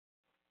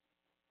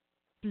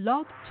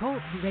Blog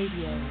Talk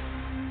Radio.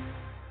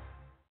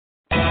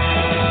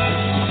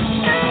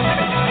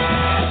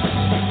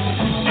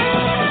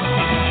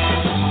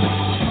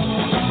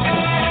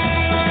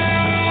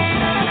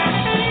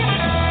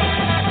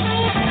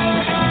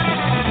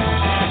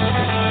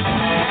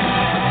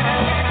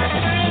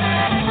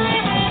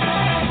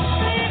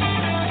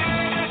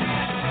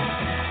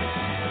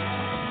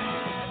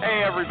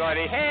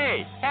 Everybody,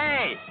 hey,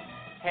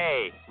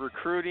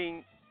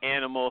 recruiting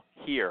animal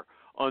here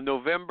on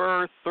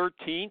November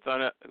 13th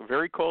on a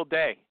very cold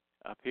day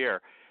up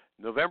here,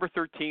 November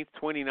 13th,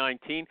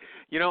 2019.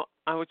 You know,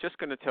 I was just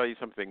going to tell you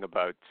something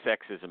about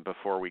sexism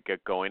before we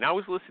get going. I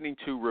was listening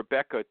to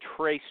Rebecca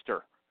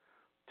Traister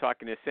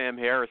talking to Sam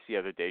Harris the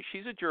other day.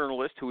 She's a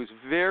journalist who is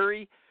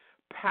very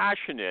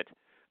passionate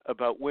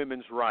about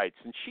women's rights,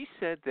 and she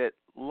said that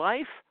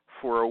life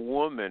for a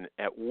woman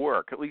at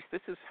work, at least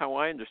this is how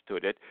I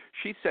understood it,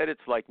 she said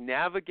it's like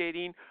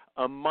navigating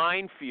a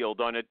minefield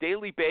on a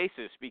daily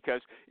basis,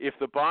 because if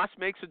the boss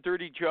makes a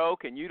dirty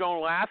joke and you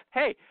don't laugh,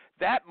 hey,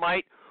 that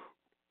might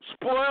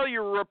spoil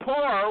your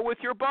rapport with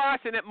your boss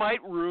and it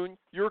might ruin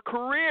your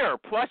career.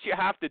 Plus you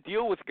have to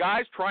deal with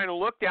guys trying to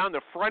look down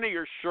the front of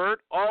your shirt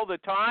all the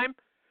time.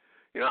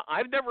 You know,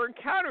 I've never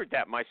encountered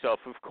that myself,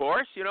 of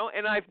course, you know,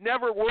 and I've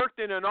never worked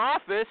in an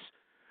office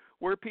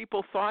where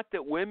people thought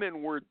that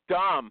women were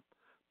dumb.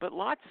 But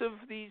lots of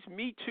these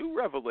Me Too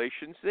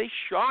revelations, they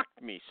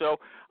shocked me. So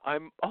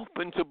I'm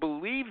open to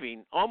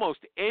believing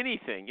almost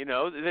anything, you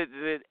know,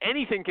 that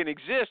anything can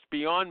exist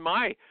beyond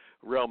my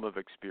realm of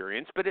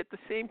experience. But at the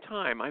same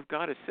time, I've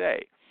got to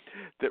say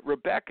that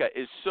Rebecca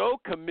is so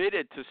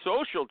committed to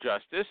social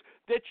justice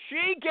that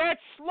she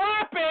gets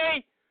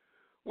sloppy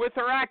with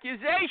her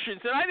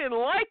accusations. And I didn't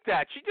like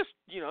that. She just,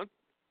 you know,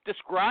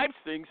 describes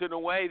things in a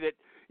way that,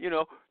 you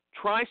know,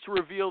 tries to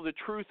reveal the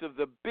truth of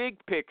the big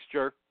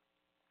picture,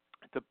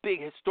 the big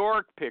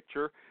historic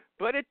picture,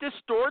 but it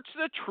distorts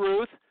the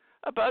truth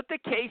about the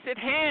case at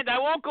hand. I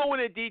won't go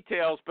into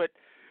details, but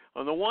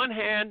on the one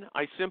hand,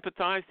 I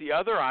sympathize. The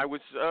other, I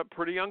was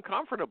pretty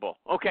uncomfortable.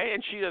 Okay,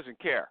 and she doesn't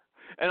care.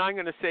 And I'm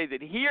going to say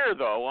that here,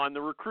 though, on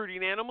the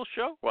Recruiting Animal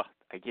Show, well,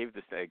 I gave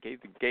the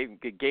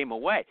game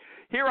away.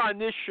 Here on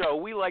this show,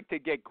 we like to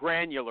get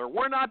granular.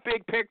 We're not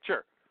big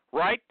picture,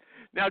 right?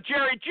 Now,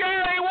 Jerry,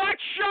 what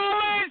show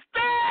is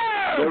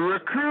this? The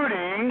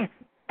Recruiting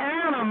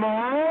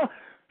Animal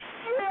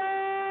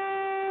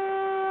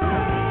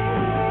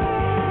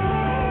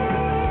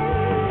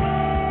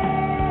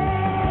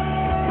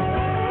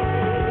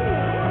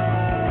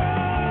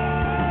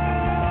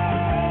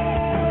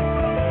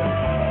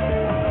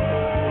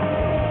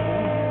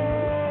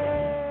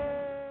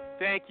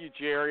Thank you,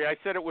 Jerry. I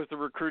said it was the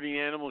Recruiting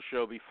Animal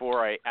Show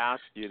before I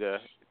asked you to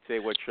say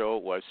what show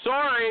it was.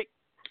 Sorry.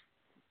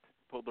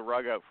 Pulled the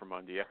rug out from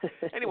under you.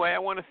 Anyway, I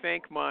want to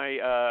thank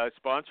my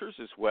sponsors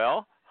as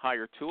well.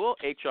 Hire Tool,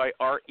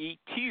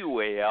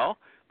 HIRETUAL,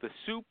 the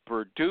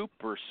super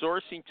duper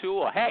sourcing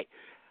tool. Hey,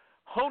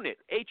 Honeit,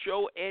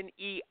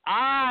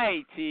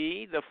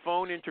 HONEIT, the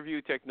phone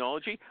interview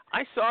technology.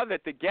 I saw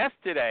that the guest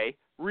today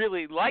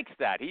really likes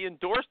that. He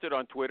endorsed it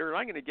on Twitter, and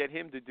I'm going to get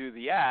him to do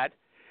the ad.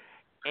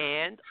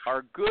 And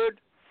our good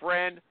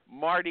friend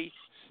Marty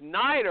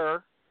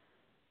Snyder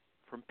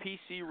from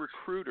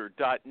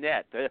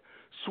PCRecruiter.net, the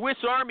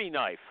Swiss Army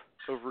knife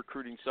of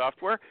recruiting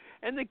software.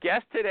 And the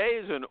guest today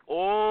is an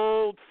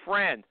old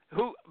friend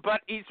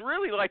but he's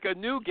really like a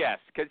new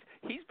guest because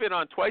he's been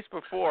on twice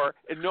before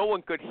and no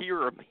one could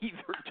hear him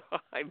either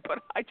time.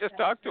 But I just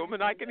talked to him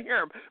and I can hear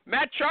him.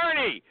 Matt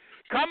Charney,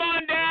 come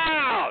on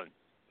down.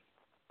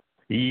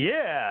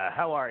 Yeah,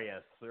 how are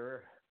you,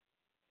 sir?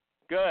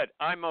 Good,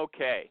 I'm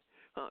okay.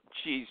 Oh,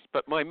 geez,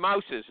 but my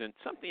mouse isn't.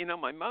 Something, you know,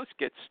 my mouse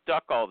gets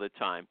stuck all the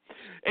time.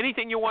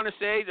 Anything you want to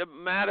say to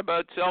Matt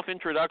about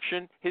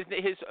self-introduction? His,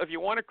 if you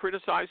want to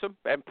criticize him,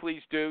 and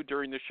please do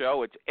during the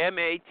show, it's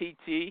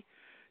MattCharney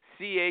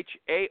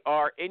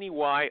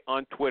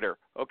on Twitter,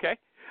 okay?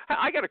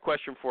 I got a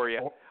question for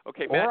you.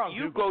 Okay, Matt, or on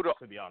you Google, go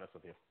to be honest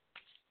with you.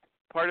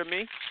 Pardon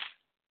me?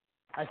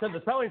 I said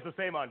the spelling's the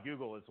same on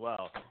Google as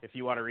well, if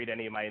you want to read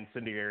any of my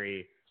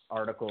incendiary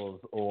articles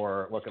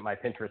or look at my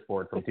Pinterest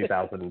board from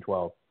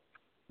 2012.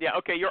 Yeah,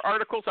 okay, your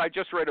articles, I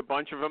just read a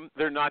bunch of them.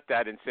 They're not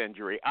that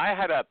incendiary. I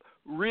had to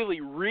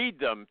really read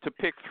them to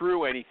pick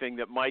through anything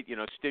that might, you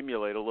know,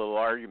 stimulate a little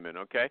argument,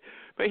 okay?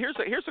 But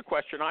here's a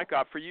question I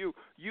got for you.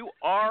 You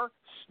are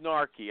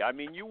snarky. I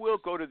mean, you will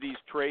go to these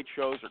trade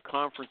shows or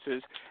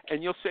conferences,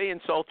 and you'll say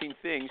insulting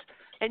things,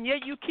 and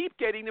yet you keep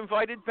getting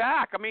invited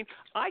back. I mean,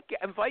 I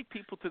invite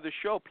people to the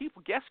show.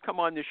 Guests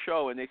come on the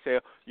show, and they say,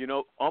 you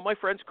know, all my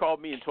friends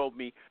called me and told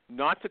me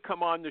not to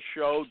come on the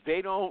show.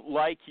 They don't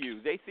like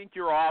you. They think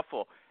you're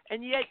awful.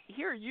 And yet,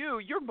 here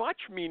you're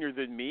much meaner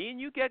than me, and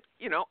you get,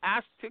 you know,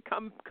 asked to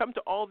come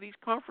to all these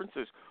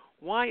conferences.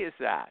 Why is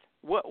that?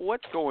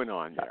 What's going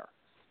on there?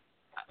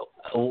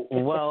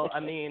 Well, I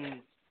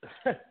mean,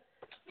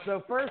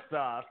 so first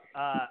off,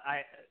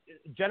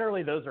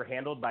 generally those are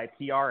handled by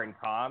PR and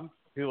comms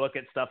who look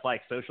at stuff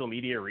like social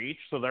media reach.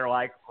 So they're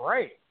like,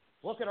 great,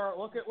 look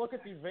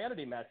at these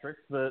vanity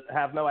metrics that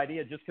have no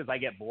idea just because I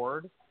get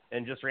bored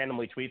and just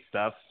randomly tweet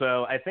stuff.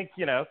 So I think,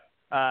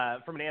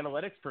 from an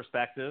analytics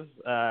perspective,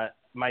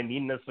 my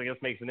meanness, I guess,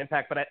 makes an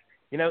impact. But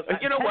you know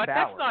what? Bauer,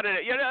 that's not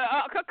it.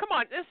 Come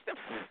on,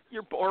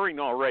 you're boring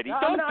already. No,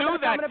 Don't do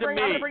that to me. I'm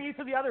going to bring you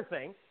to the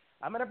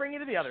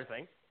other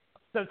thing.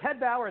 So Ted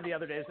Bauer the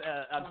other day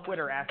on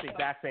Twitter asked the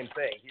exact same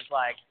thing. He's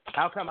like,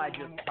 how come I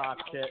just talk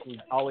shit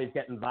and always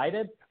get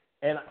invited?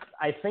 And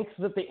I think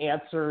that the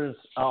answers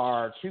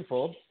are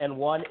twofold. And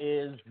one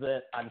is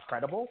that I'm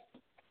credible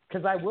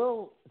because I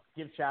will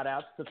give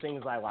shout-outs to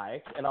things I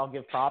like, and I'll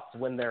give props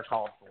when they're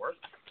called for.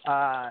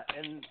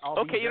 And I'll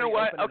okay, you know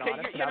what? Okay,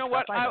 you know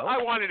what?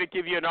 I wanted to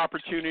give you an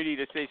opportunity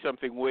to say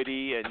something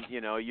witty, and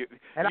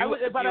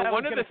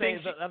one of the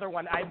things. The other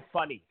one, I'm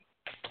funny,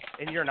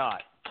 and you're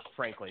not,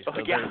 frankly. So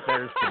there's the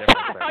difference there.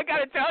 I got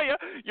to tell you,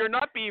 you're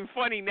not being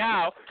funny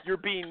now. You're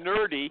being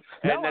nerdy,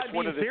 and that's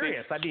one of the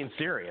serious. things. I'm being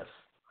serious.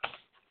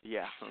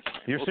 Yeah. Okay.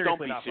 You're seriously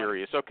don't be not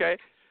serious, okay?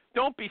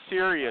 Don't be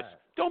serious. Right.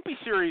 Don't be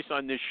serious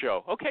on this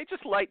show, okay?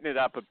 Just lighten it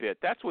up a bit.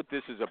 That's what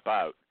this is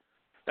about.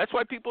 That's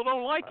why people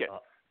don't like it.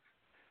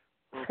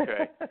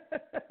 Okay.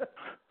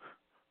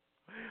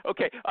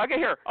 Okay. I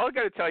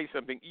got to tell you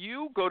something.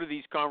 You go to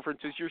these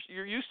conferences.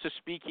 You're used to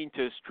speaking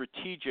to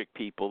strategic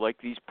people, like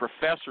these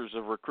professors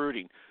of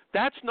recruiting.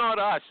 That's not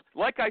us.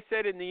 Like I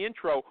said in the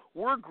intro,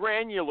 we're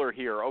granular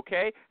here,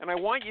 okay? And I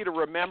want you to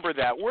remember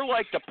that. We're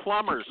like the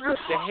plumbers,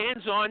 the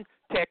hands-on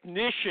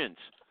technicians.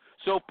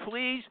 So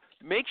please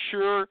make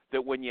sure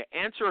that when you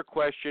answer a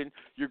question,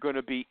 you're going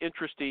to be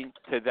interesting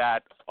to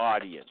that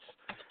audience.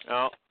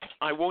 Now,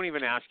 I won't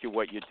even ask you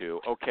what you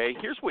do, okay?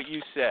 Here's what you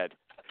said.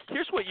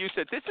 This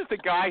is the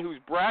guy who's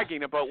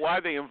bragging about why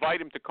they invite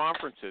him to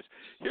conferences.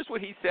 Here's what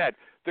he said.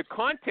 The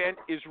content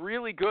is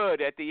really good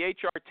at the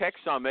HR Tech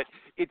Summit.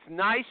 It's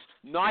nice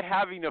not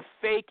having a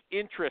fake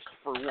interest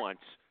for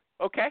once,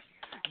 okay?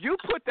 You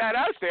put that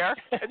out there,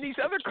 and these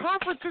other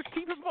conferences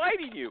keep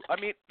inviting you. I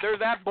mean, they're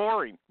that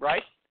boring,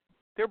 right?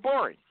 They're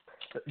boring.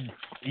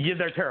 Yeah,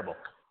 they're terrible.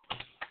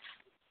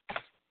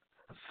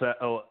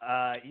 So,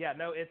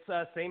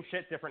 it's same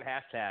shit, different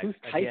hashtags. Who's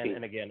again typing?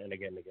 and again and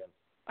again and again.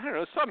 I don't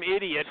know, some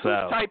idiot.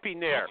 Who's typing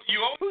there?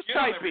 Who's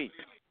typing?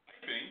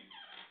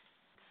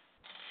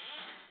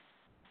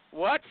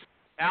 What?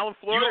 Alan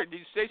Florida, did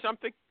you say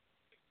something?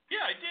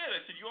 Yeah, I did.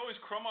 I said, you always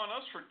crumb on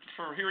us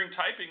for hearing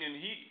typing, and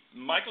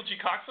Michael G.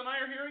 Cox and I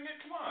are hearing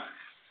it? Come on.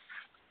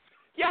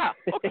 Yeah,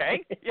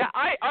 okay. Yeah,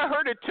 I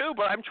heard it too,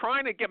 but I'm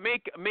trying to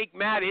make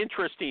Matt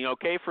interesting,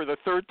 okay, for the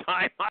third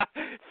time.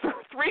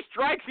 3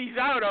 strikes, he's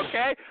out,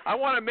 okay? I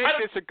want to make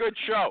this a good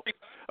show.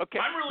 Okay,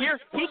 here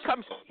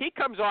he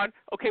comes on.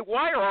 Okay,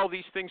 why are all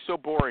these things so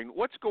boring?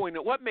 What's going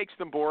on? What makes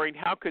them boring?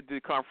 How could the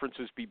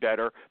conferences be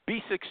better?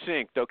 Be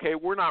succinct, okay?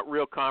 We're not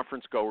real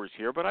conference goers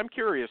here, but I'm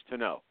curious to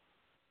know.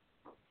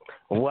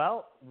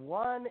 Well,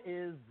 one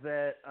is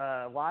that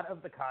a lot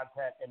of the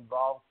content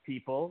involves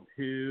people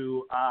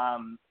who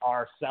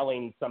are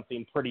selling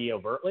something pretty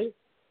overtly.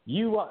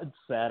 You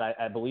said,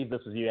 I believe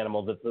this was you,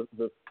 Animal, that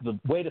the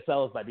way to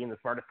sell is by being the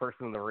smartest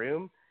person in the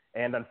room.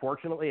 And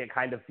unfortunately, it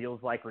kind of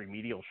feels like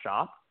remedial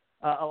shop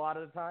a lot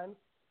of the time.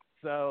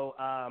 So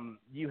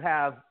you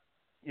have,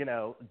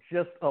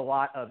 just a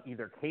lot of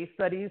either case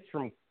studies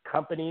from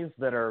companies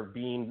that are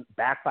being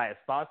backed by a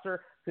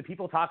sponsor to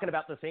people talking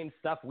about the same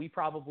stuff we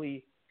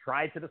probably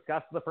tried to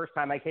discuss the first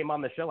time I came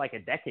on the show like a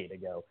decade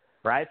ago,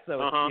 right?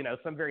 So,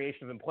 some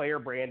variation of employer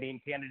branding,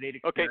 candidate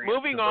experience. Okay,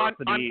 moving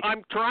diversity, on.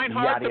 I'm trying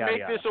hard to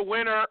make this a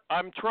winner.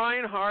 I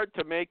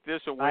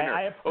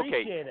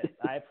appreciate it.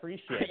 I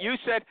appreciate it.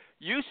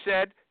 You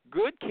said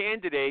good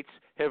candidates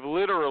have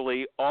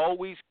literally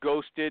always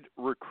ghosted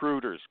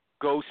recruiters.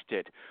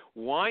 Ghosted.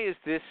 Why is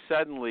this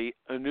suddenly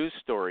a news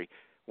story?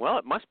 Well,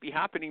 it must be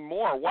happening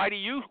more. Why do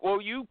you?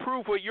 Well, you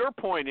prove what your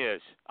point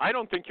is. I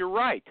don't think you're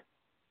right.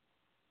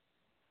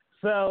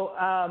 So,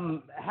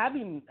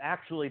 having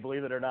actually,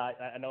 believe it or not,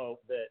 I know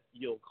that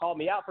you'll call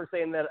me out for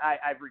saying that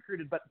I've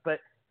recruited, but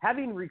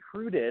having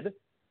recruited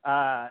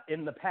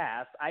in the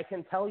past, I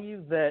can tell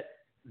you that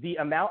the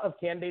amount of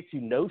candidates who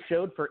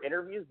no-showed for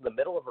interviews in the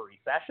middle of a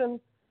recession,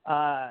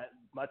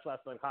 much less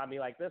an economy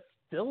like this,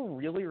 still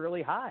really,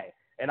 really high.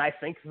 And I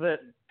think that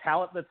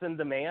talent that's in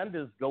demand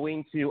is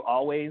going to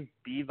always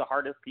be the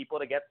hardest people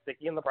to get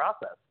sticky in the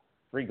process,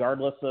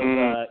 regardless of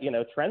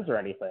trends or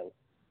anything.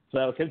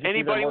 So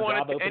anybody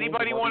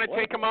want to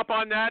take him up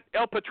on that?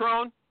 El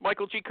Patron,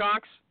 Michael G.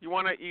 Cox, you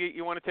want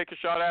to take a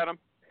shot at him?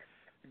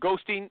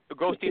 Ghosting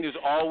has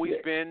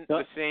always been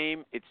the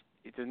same. It's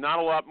not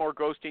a lot more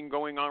ghosting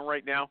going on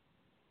right now.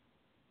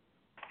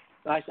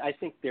 I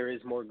think there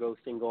is more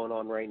ghosting going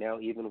on right now,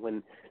 even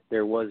when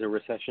there was a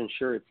recession.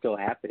 Sure, it's still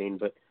happening,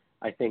 but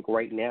I think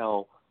right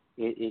now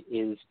it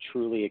is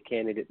truly a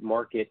candidate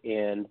market,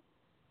 and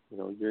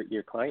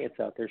your clients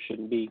out there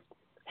shouldn't be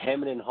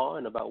hemming and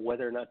hawing about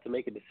whether or not to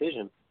make a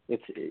decision.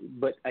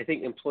 But I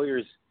think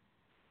employers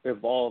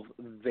evolve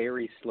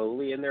very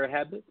slowly in their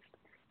habits,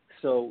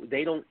 so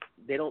they don't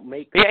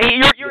make.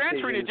 Yeah, you're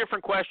answering a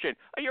different question.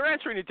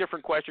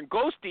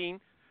 Ghosting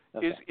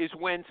is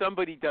when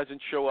somebody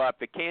doesn't show up,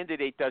 the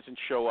candidate doesn't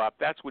show up.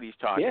 That's what he's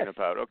talking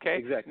about, okay?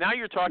 Exactly. Now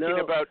you're talking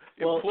about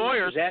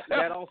employers.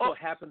 That also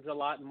happens a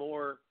lot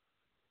more.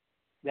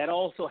 That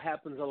also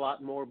happens a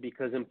lot more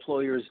because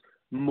employers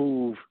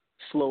move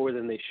slower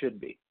than they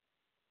should be.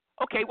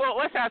 Okay, well,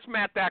 let's ask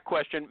Matt that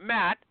question.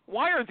 Matt,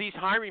 why are these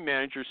hiring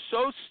managers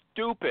so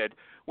stupid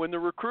when the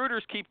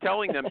recruiters keep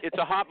telling them it's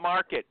a hot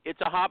market,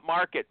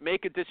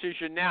 make a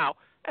decision now,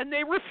 and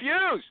they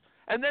refuse?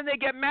 And then they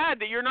get mad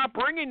that you're not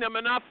bringing them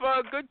enough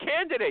good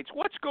candidates.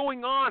 What's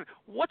going on?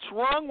 What's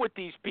wrong with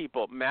these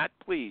people? Matt,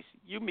 please,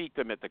 you meet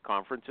them at the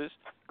conferences.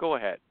 Go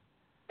ahead.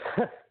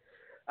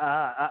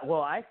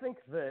 Well, I think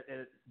that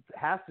it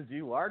has to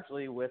do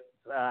largely with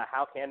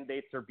how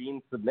candidates are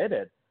being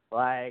submitted.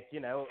 Like,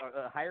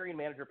 a hiring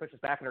manager pushes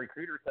back and a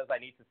recruiter says, I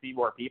need to see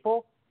more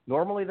people.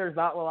 Normally there's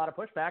not a lot of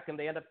pushback and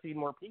they end up seeing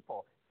more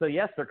people. So,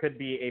 yes, there could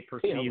be a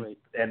perceived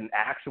and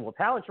actual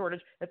talent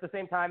shortage. At the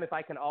same time, if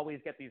I can always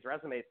get these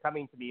resumes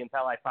coming to me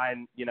until I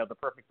find, the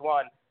perfect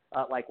one,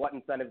 like what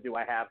incentive do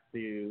I have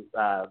to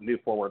move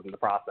forward in the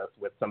process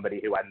with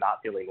somebody who I'm not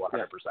feeling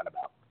 100%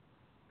 about?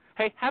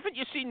 Hey, haven't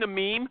you seen the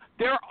meme?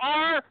 There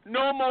are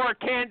no more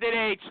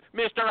candidates,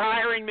 Mr.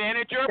 Hiring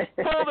Manager.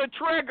 Pull the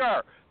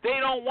trigger. They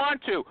don't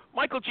want to.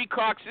 Michael G.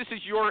 Cox, this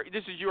is your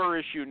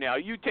issue now.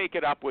 You take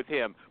it up with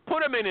him.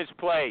 Put him in his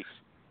place.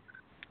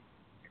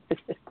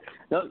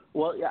 No,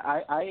 well, yeah,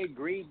 I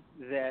agree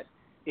that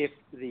if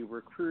the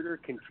recruiter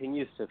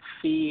continues to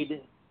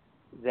feed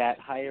that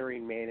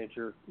hiring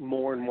manager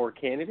more and more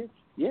candidates,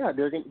 yeah,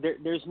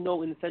 there's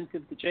no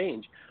incentive to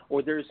change,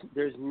 or there's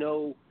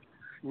no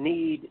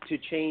need to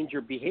change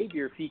your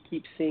behavior if you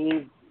keep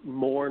seeing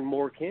more and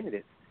more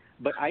candidates.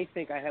 But I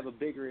think I have a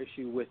bigger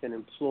issue with an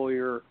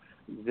employer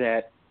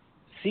that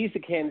sees the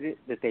candidate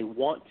that they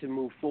want to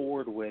move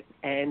forward with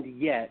and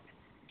yet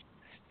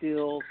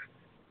still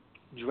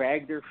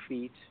drag their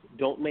feet,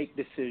 don't make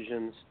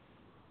decisions,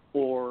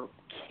 or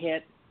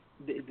can't,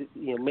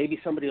 maybe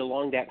somebody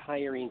along that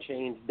hiring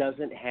chain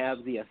doesn't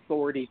have the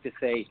authority to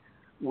say,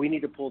 we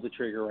need to pull the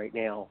trigger right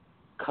now,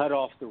 cut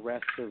off the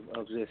rest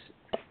of this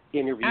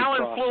interview Alan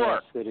process.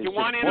 Floor, That is you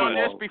want in on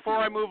this before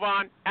I move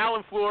on?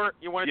 Alan Floor,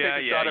 you want to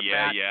take a shot at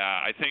that?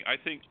 Yeah. I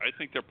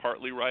think they're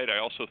partly right. I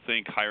also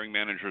think hiring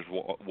managers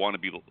want to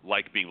be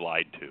being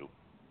lied to.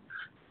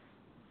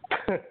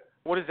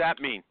 What does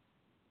that mean?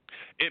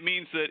 It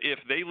means that if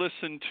they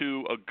listen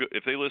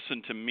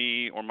to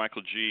me or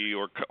Michael G.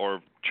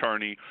 or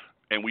Charney,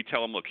 and we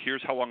tell them, look,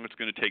 here's how long it's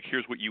going to take,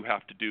 here's what you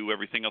have to do,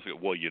 everything else.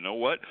 Well, you know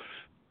what?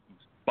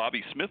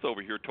 Bobby Smith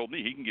over here told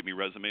me he can get me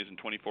resumes in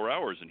 24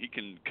 hours, and he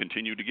can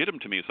continue to get them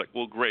to me. It's like,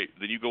 well, great.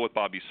 Then you go with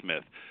Bobby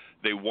Smith.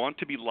 They want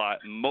to be lied.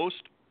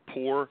 Most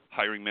poor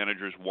hiring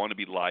managers want to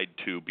be lied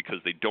to because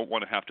they don't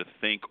want to have to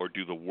think or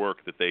do the work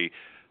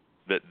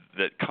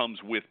that comes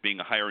with being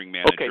a hiring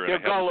manager. Okay, they're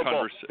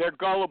gullible. They're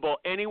gullible.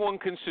 Anyone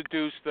can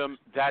seduce them.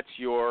 That's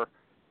your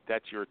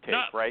take,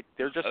 right?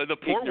 They're just the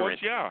poor ignorant. ones,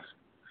 yeah.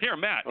 Here,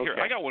 Matt. Okay.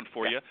 Here, I got one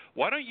for you.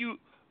 Why don't you?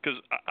 Because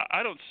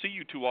I don't see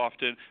you too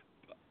often.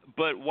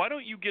 But why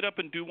don't you get up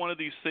and do one of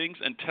these things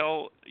and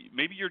tell,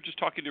 maybe you're just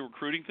talking to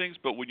recruiting things,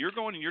 but when you're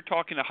going and you're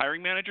talking to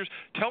hiring managers,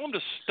 tell them to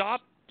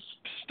stop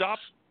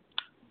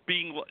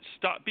being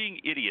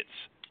idiots.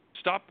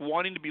 Stop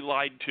wanting to be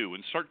lied to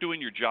and start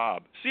doing your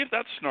job. See if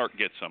that snark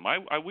gets them.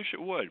 I wish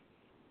it would.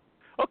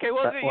 Okay,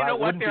 well, you know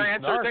what? Their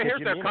answer,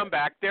 here's their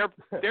comeback. They're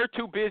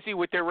too busy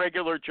with their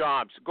regular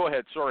jobs. Go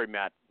ahead. Sorry,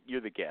 Matt. You're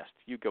the guest.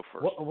 You go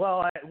first.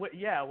 I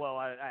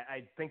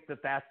think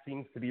that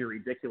seems to be a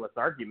ridiculous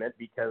argument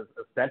because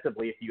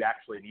ostensibly, if you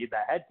actually need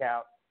that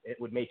headcount, it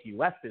would make you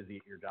less busy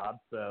at your job.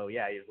 So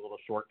yeah, it's a little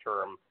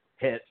short-term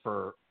hit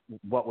for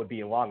what would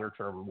be a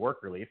longer-term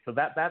work relief. So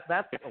that's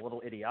a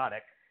little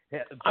idiotic.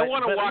 I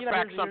want to walk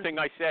back something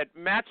I said.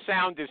 Matt's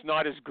sound is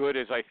not as good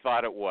as I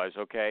thought it was.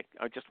 Okay,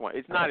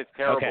 it's not as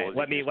terrible. Okay, as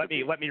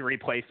let me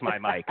replace my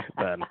mic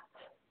then.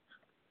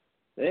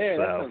 Yeah,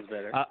 that sounds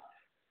better.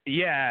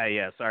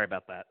 Yeah. Sorry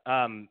about that.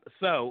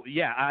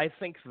 I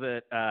think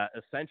that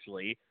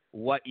essentially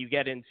what you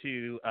get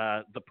into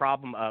the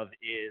problem of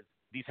is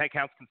these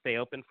headcounts can stay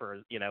open for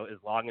as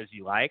long as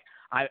you like.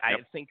 I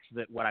think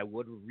that what I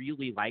would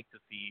really like to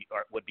see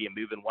would be a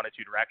move in one of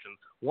two directions.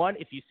 One,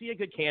 if you see a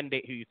good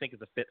candidate who you think is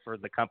a fit for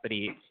the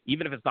company,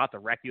 even if it's not the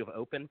rec you have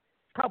open,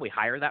 probably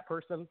hire that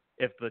person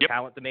if the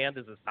talent demand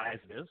is as high as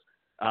it is.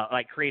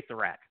 Create the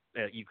rec.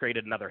 You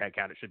created another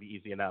headcount. It should be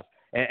easy enough.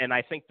 And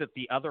I think that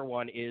the other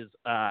one is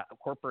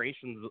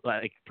corporations,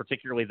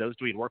 particularly those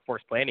doing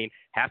workforce planning,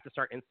 have to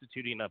start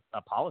instituting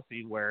a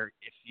policy where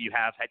if you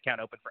have headcount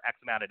open for X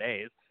amount of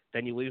days,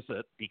 then you lose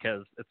it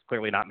because it's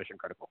clearly not mission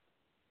critical.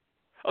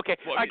 Okay,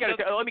 well, I got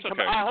to let me come.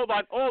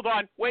 Hold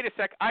on. Wait a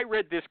sec. I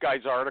read this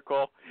guy's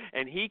article,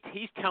 and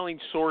he's telling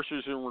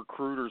sources and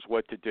recruiters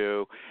what to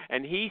do,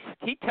 and he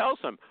tells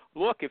them,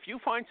 look, if you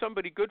find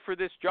somebody good for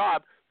this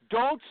job,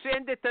 don't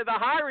send it to the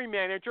hiring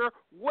manager.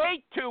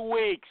 Wait 2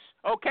 weeks,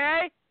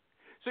 okay?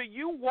 So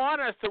you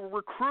want us, the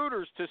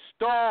recruiters, to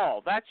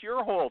stall. That's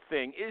your whole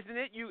thing, isn't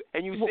it? You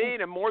say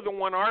it in more than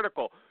one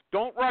article.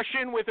 Don't rush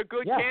in with a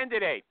good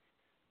candidate.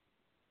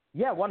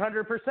 Yeah,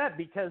 100%.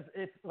 Because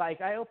if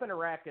like I open a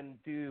rec and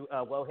do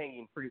a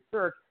low-hanging fruit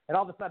search, and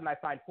all of a sudden I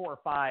find 4 or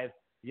 5,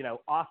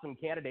 awesome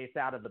candidates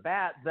out of the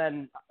bat,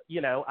 then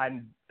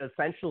I'm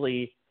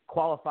essentially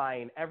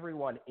qualifying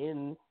everyone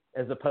in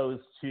as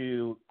opposed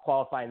to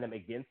qualifying them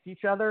against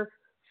each other.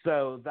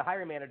 So the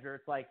hiring manager,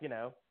 it's like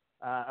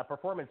a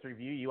performance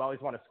review. You always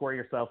want to score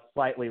yourself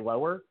slightly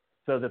lower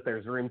so that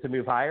there's room to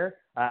move higher.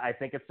 I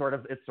think it's sort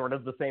of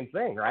the same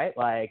thing, right?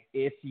 Like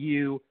if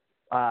you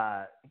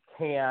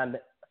can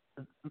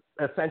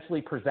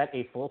essentially present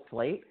a full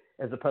slate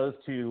as opposed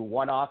to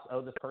one-offs,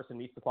 this person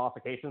meets the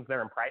qualifications,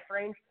 they're in price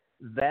range,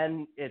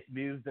 then it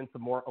moves into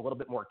a little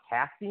bit more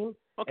casting.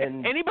 Okay.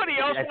 And anybody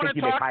else want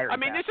to talk? I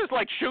mean, casting. this is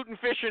like shooting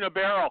fish in a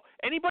barrel.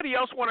 Anybody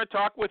else want to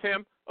talk with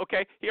him?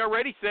 Okay. He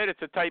already said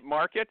it's a tight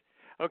market.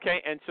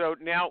 Okay. And so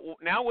now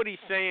what he's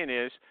saying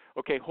is,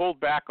 okay, hold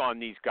back on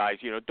these guys.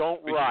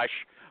 Don't rush.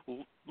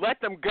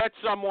 Let them get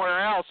somewhere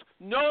else.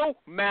 No,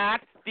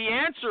 Matt. The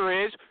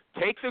answer is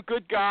take the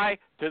good guy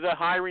to the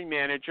hiring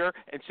manager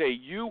and say,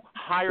 you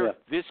hire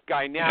this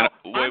guy now.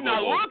 I'm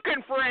not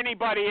looking for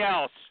anybody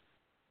else.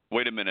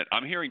 Wait a minute.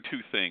 I'm hearing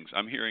two things.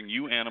 I'm hearing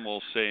you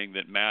animals saying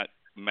that Matt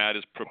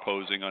is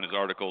proposing on his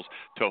articles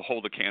to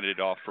hold a candidate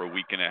off for a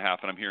week and a half,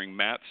 and I'm hearing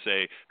Matt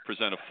say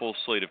present a full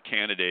slate of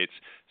candidates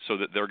so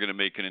that they're going to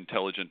make an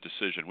intelligent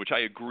decision, which I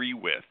agree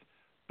with.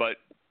 But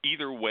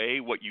either way,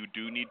 what you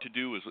do need to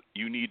do is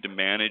you need to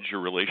manage your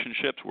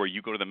relationships where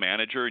you go to the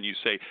manager and you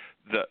say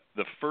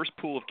the first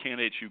pool of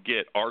candidates you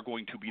get are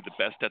going to be the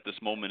best at this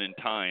moment in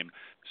time.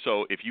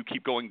 So if you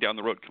keep going down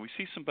the road, can we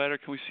see some better?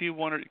 Can we see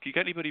one? Or can you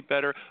get anybody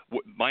better?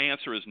 My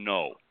answer is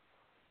no.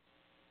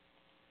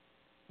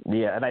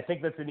 Yeah, and I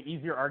think that's an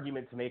easier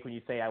argument to make when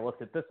you say, I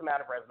looked at this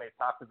amount of resumes,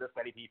 talked to this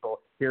many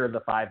people, here are the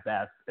 5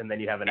 best, and then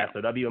you have an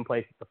SOW in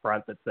place at the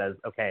front that says,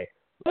 okay,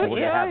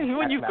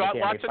 when you've got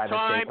lots of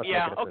time,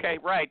 okay,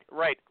 right.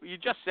 You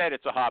just said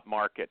it's a hot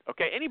market.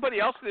 Okay, anybody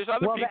else? There's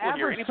other people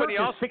here. Anybody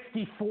else? Well,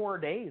 the average search is 64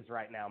 days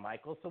right now,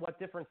 Michael. So what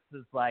difference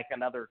does like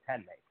another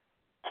 10 make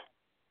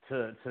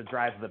to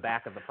drive the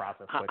back of the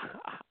process quicker?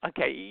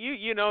 Okay,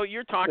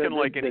 you're talking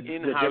like an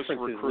in-house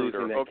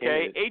recruiter.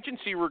 Okay,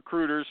 agency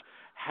recruiters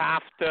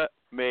have to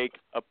make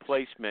a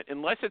placement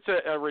unless it's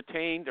a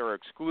retained or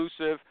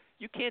exclusive.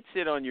 You can't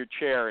sit on your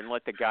chair and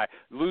let the guy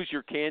lose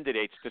your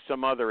candidates to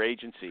some other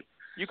agency.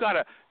 You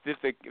gotta if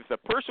the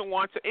person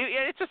wants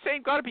it's the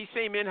same. Got to be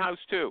same in-house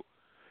too.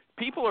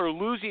 People are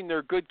losing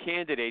their good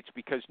candidates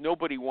because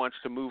nobody wants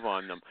to move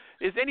on them.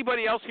 Does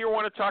anybody else here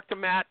want to talk to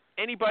Matt?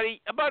 Anybody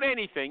about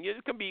anything?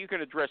 It can be you can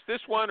address this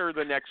one or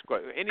the next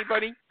question.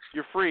 Anybody?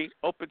 You're free.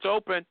 It's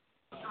open.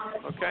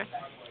 Okay.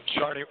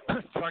 Charney,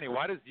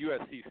 why does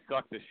USC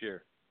suck this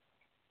year?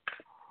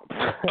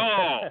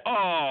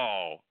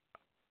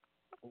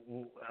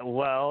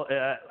 Well,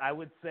 I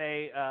would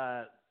say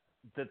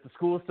that the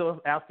school is still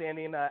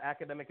outstanding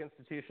academic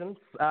institutions.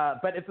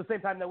 But at the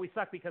same time, though, we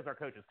suck because our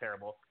coach is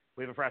terrible.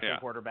 We have a freshman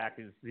quarterback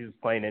who's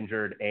playing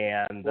injured,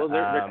 and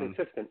they're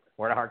consistent.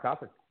 We're in a hard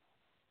conference.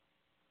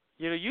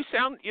 You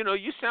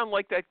sound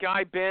like that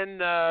guy Ben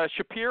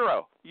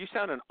Shapiro. You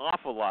sound an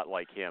awful lot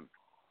like him.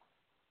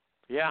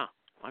 Yeah,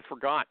 I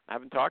forgot. I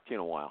haven't talked to you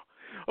in a while.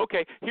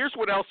 Okay, here's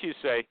what else you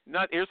say.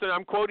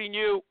 I'm quoting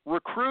you.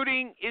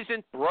 Recruiting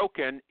isn't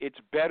broken. It's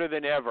better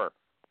than ever.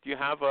 Do you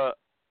have a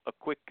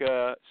quick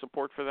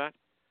support for that?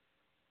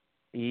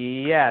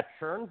 Yeah,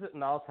 churn's at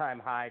an all-time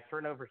high,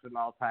 turnover's at an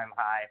all-time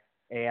high,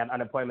 and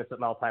unemployment's at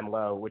an all-time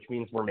low, which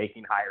means we're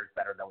making hires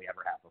better than we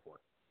ever have before.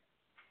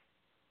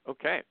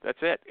 Okay, that's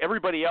it.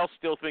 Everybody else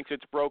still thinks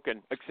it's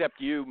broken,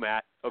 except you,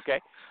 Matt. Okay,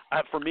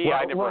 for me,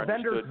 I never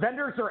understood.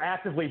 Vendors are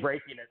actively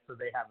breaking it, so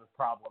they have this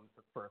problem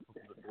for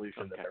the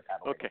solution that they're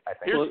peddling. Okay,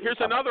 here's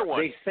another one.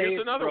 They say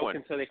here's another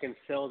broken one. so they can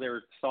sell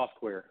their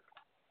software.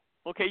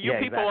 Okay,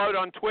 people out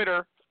on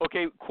Twitter.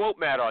 Okay, quote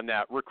Matt on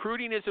that.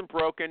 Recruiting isn't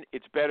broken;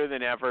 it's better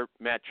than ever.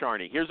 Matt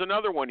Charney. Here's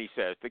another one. He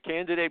says the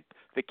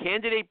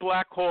candidate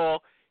black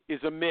hole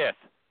is a myth.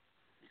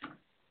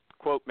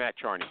 Quote Matt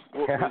Charney.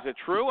 Well, is it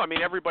true? I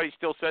mean, everybody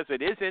still says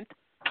it isn't.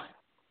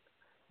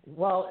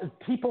 Well,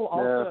 people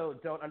also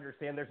don't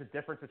understand there's a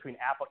difference between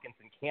applicants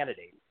and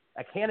candidates.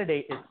 A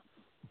candidate is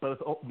both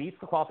meets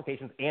the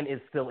qualifications and is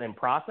still in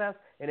process.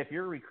 And if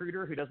you're a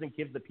recruiter who doesn't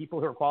give the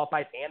people who are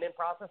qualified and in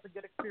process a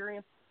good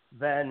experience,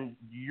 then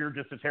you're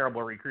just a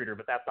terrible recruiter.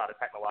 But that's not a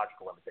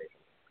technological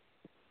limitation.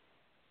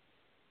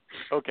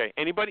 Okay.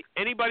 Anybody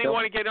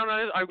want to get on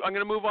this? I'm going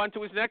to move on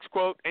to his next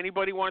quote.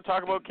 Anybody want to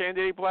talk about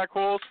candidate black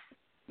holes?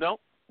 No?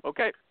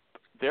 Okay.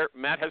 There,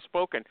 Matt has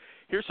spoken.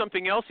 Here's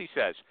something else he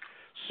says.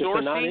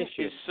 Sourcing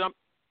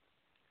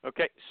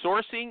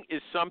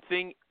is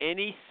something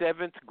any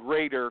 7th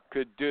grader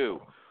could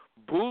do.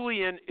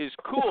 Boolean is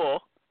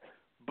cool,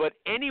 but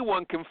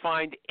anyone can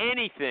find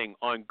anything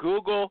on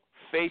Google,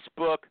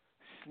 Facebook,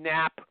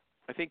 Snap,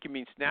 I think you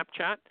mean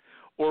Snapchat,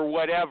 or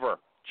whatever.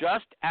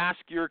 Just ask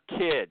your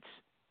kids.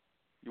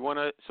 You want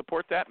to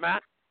support that,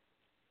 Matt?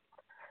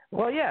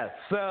 Well, yeah.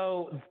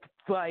 So,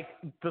 like,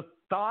 the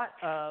thought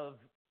of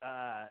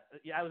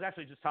I was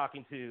actually just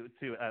talking to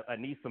a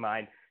niece of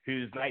mine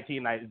who's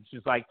 19.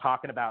 She's like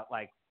talking about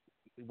like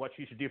what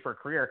she should do for a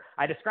career.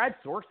 I described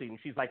sourcing.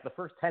 She's like, the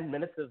first 10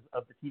 minutes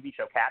of the TV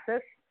show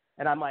Catfish.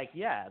 And I'm like,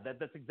 yeah,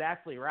 that's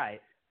exactly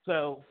right.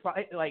 So,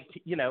 like,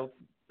 you know,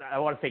 I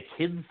want to say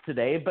kids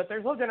today, but there's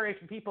a whole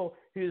generation of people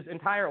whose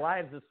entire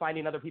lives is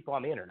finding other people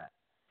on the internet.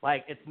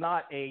 Like, it's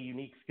not a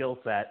unique skill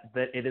set,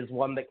 that it is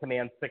one that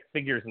commands six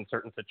figures in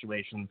certain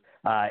situations,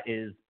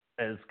 is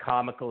as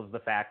comical as the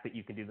fact that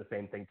you can do the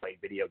same thing playing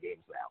video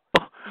games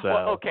now. So,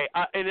 well, okay,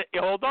 and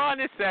hold on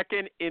a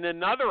second. In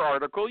another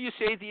article, you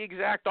say the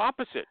exact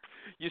opposite.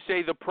 You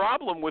say the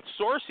problem with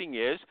sourcing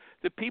is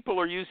that people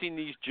are using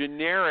these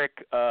generic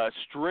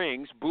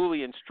strings,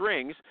 Boolean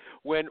strings,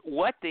 when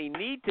what they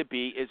need to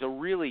be is a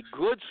really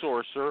good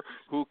sourcer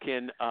who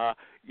can,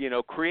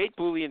 create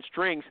Boolean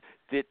strings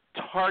that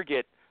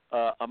target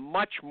a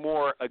much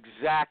more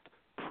exact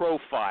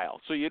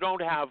profile. So you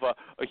don't have a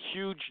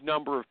huge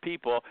number of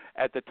people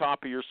at the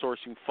top of your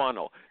sourcing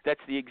funnel. That's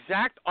the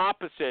exact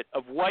opposite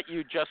of what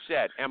you just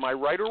said. Am I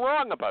right or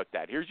wrong about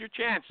that? Here's your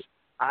chance.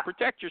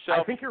 Protect yourself.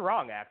 I think you're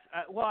wrong,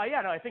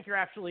 I think you're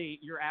actually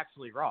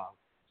wrong.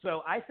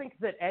 So I think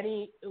that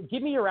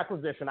give me your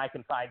requisition, I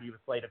can find you a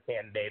slate of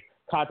candidates,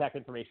 contact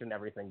information, and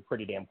everything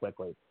pretty damn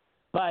quickly.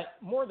 But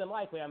more than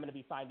likely, I'm going to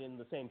be finding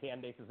the same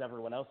candidates as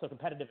everyone else. So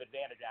competitive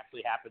advantage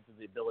actually happens in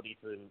the ability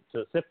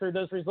to sift through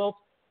those results.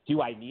 Do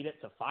I need it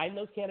to find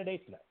those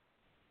candidates? No.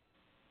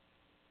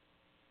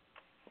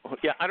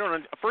 Yeah, I don't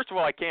know. First of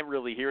all, I can't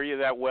really hear you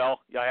that well.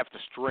 I have to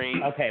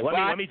strain. Okay,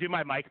 let me do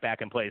my mic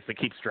back in place. It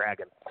keeps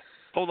dragging.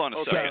 Hold on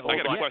a second. I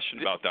got a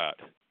question about that.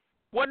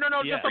 Well, no,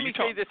 just let me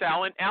say this,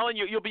 Alan. Alan,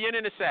 you'll be in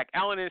a sec.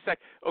 Alan, in a sec.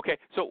 Okay,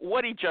 so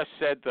what he just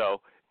said,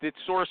 though, that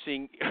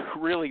sourcing,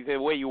 really the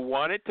way you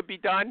want it to be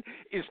done,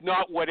 is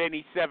not what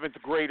any seventh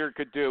grader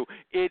could do.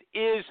 It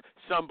is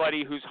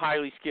somebody who's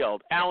highly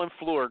skilled. Alan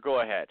Fleur,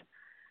 go ahead.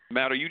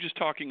 Matt, are you just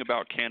talking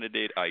about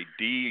candidate ID?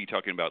 Are you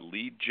talking about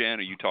lead gen?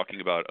 Are you talking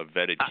about a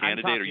vetted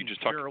candidate? I'm or are you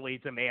just talking purely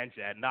demand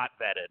gen, not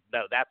vetted?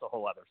 No, that's a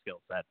whole other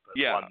skill set.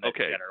 Yeah, one that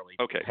generally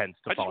tends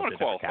to I just fall want to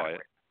into qualify category.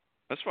 it.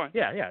 That's fine.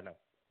 Yeah, no.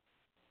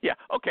 Yeah,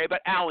 okay,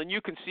 but Alan,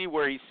 you can see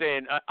where he's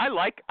saying, I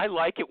like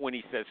it when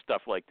he says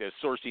stuff like this.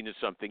 Sourcing is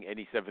something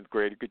any seventh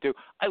grader could do.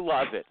 I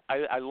love it.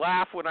 I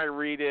laugh when I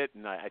read it,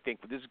 and I think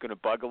this is going to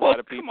bug a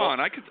lot of people. Come on,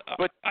 I could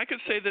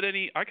say that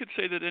any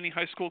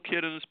high school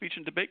kid in a speech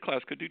and debate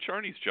class could do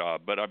Charney's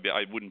job, but I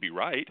wouldn't be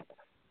right.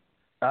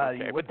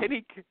 Okay, but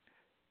then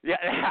yeah.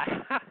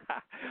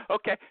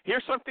 Okay,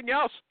 here's something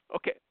else.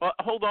 Okay,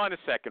 hold on a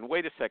second.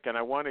 Wait a second.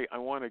 I want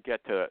to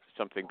get to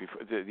something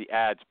before the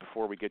ads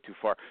before we get too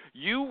far.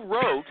 You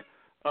wrote.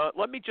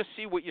 Let me just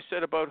see what you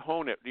said about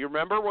Hone It. Do you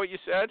remember what you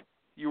said?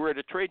 You were at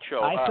a trade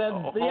show. I said,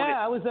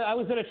 I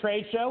was at a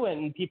trade show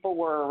and people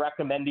were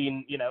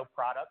recommending,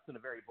 products in a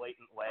very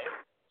blatant way.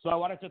 So I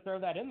wanted to throw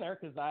that in there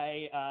because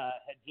I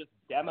had just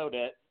demoed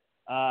it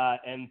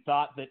and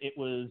thought that it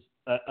was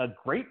a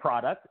great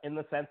product in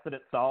the sense that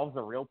it solves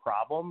a real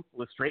problem,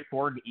 was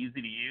straightforward and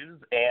easy to use,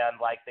 and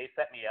they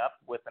set me up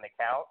with an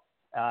account,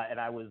 and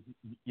I was,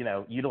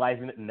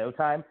 utilizing it in no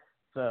time.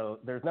 So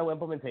there's no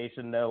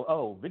implementation,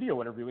 video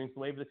interviewing is the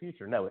wave of the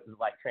future. No, it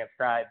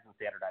transcribes and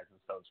standardizes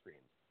phone screens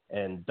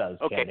and does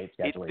candidate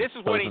scheduling. This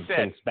is what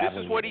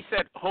he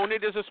said. Hone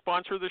It is a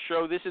sponsor of the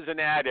show. This is an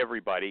ad,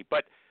 everybody.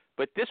 But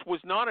this was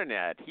not an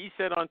ad. He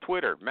said on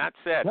Twitter, Matt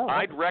said,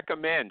 I'd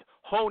recommend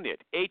Hone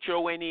It,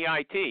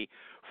 HONEIT,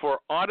 for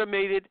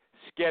automated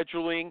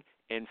scheduling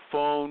and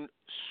phone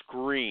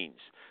screens.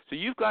 So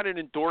you've got an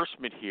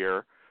endorsement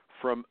here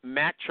from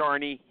Matt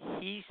Charney.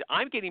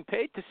 I'm getting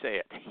paid to say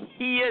it.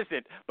 He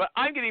isn't, but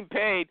I'm getting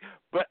paid,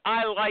 but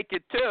I like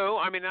it too.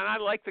 I mean, and I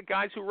like the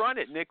guys who run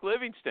it, Nick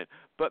Livingston.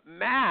 But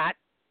Matt,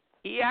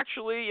 he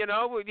actually,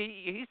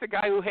 he's the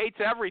guy who hates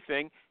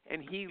everything,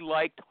 and he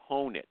liked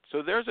Hone It.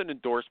 So there's an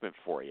endorsement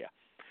for you.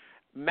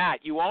 Matt,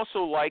 you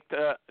also liked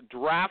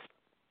Draft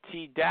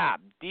TDAB,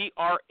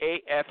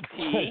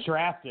 DRAFT.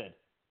 Drafted.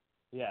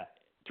 Yeah.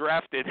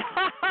 Drafted.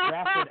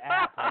 Drafted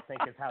app, I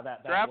think is how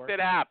that Drafted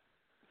works. app.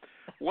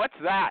 What's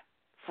that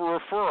for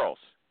referrals?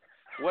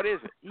 What is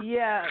it?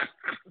 Yeah.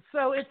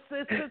 So it's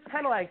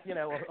kind of like,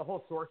 a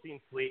whole sourcing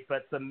suite,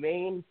 but the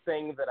main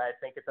thing that I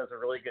think it does a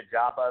really good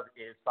job of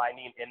is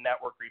finding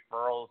in-network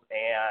referrals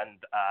and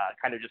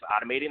kind of just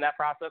automating that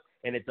process.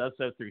 And it does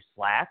so through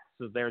Slack.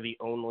 So they're the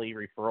only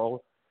referral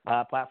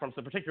platform.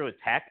 So particularly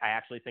with tech, I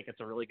actually think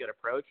it's a really good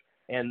approach.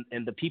 And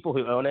the people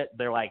who own it,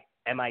 they're like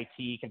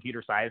MIT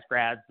computer science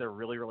grads. They're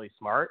really, really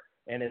smart.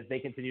 And as they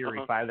continue to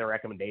refine their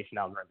recommendation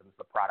algorithms,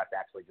 the product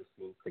actually just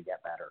seems to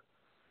get better.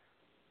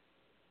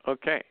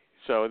 Okay,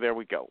 so there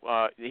we go.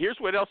 Here's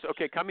what else.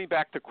 Okay, coming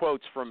back to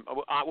quotes from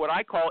what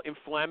I call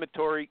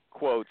inflammatory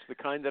quotes, the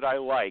kind that I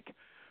like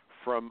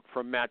from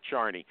Matt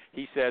Charney.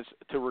 He says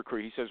to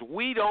recruit, he says,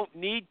 we don't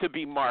need to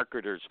be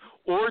marketers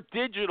or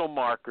digital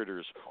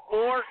marketers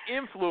or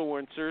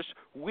influencers.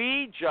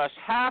 We just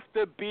have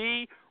to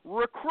be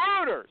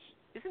recruiters.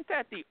 isn't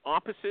that the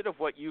opposite of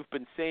what you've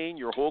been saying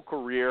your whole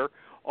career?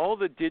 All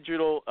the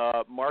digital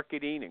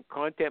marketing and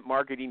content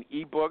marketing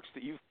ebooks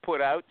that you've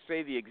put out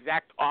say the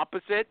exact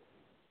opposite.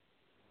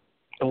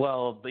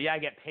 Well, I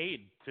get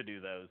paid to do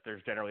those.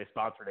 There's generally a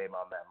sponsor name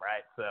on them,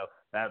 right? So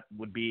that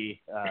would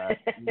be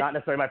not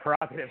necessarily my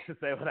prerogative to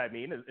say what I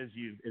mean, as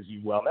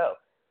you well know.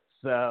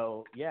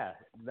 So yeah,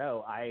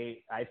 no, I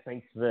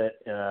think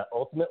that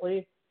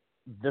ultimately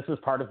this is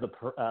part of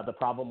the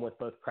problem with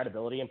both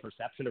credibility and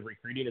perception of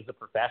recruiting as a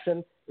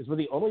profession. Is we're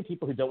the only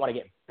people who don't want to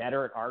get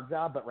better at our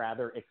job, but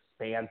rather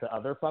expand to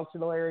other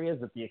functional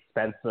areas at the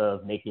expense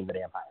of making the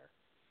damn hire.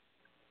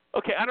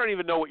 Okay, I don't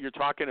even know what you're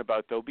talking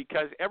about, though,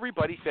 because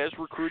everybody says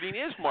recruiting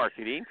is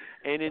marketing,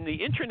 and in the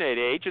internet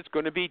age, it's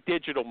going to be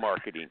digital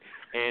marketing.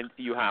 And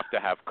you have to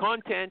have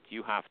content,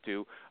 you have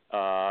to,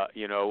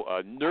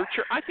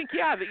 nurture. I think,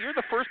 that you're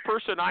the first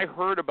person I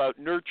heard about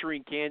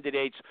nurturing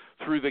candidates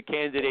through the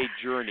candidate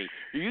journey.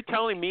 Are you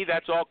telling me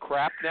that's all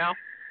crap now?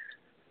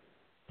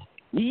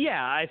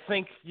 Yeah, I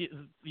think,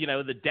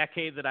 the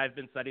decade that I've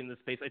been studying this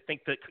space, I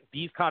think that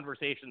these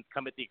conversations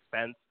come at the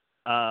expense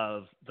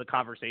of the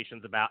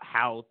conversations about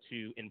how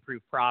to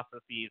improve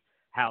processes,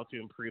 how to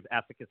improve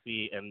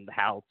efficacy, and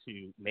how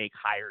to make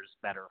hires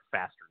better,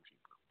 faster,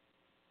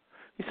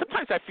 and cheaper.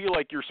 Sometimes I feel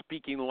like you're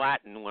speaking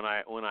Latin when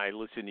I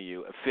listen to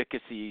you,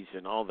 efficacies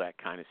and all that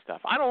kind of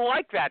stuff. I don't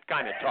like that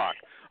kind of talk.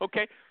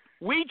 Okay,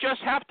 we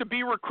just have to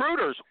be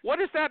recruiters. What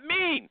does that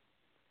mean?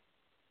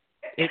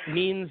 It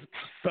means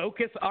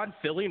focus on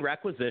filling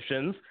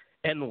requisitions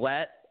and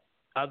let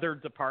other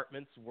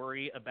departments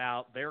worry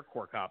about their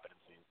core competencies.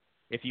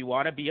 If you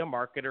want to be a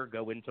marketer,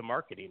 go into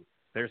marketing.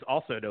 There's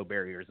also no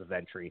barriers of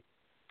entry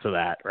to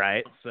that,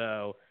 right?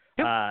 So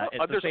at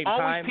there's the same always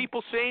time,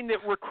 people saying that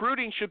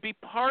recruiting should be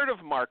part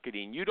of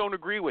marketing. You don't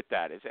agree with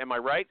that. Am I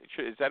right?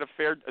 Is that a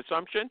fair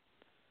assumption?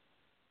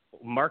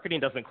 Marketing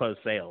doesn't close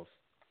sales,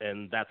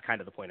 and that's kind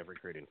of the point of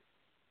recruiting.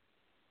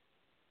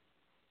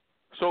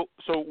 So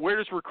where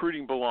does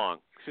recruiting belong,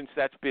 since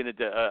that's been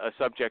a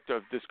subject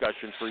of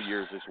discussion for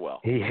years as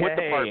well? What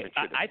department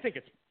should it?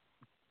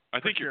 I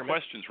think your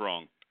question's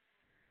wrong.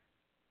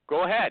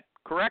 Go ahead.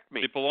 Correct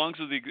me. It belongs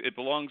at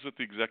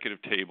the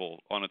executive table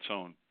on its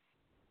own.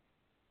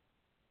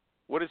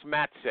 What does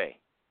Matt say?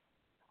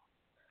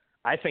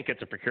 I think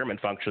it's a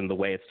procurement function the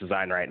way it's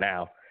designed right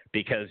now,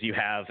 because you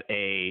have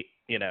a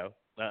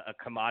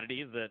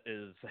commodity that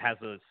has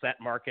a set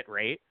market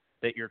rate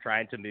that you're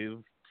trying to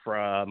move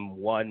from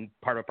one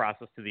part of the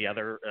process to the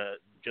other,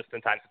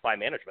 just-in-time supply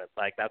management.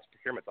 Like, that's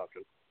procurement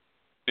function.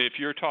 If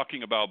you're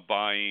talking about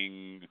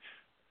buying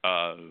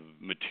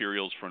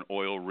materials for an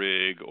oil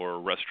rig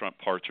or restaurant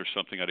parts or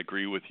something, I'd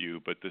agree with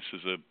you. But this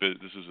is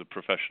a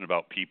profession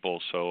about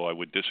people, so I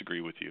would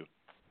disagree with you.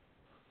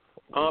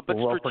 But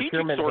strategic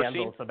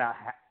sourcing.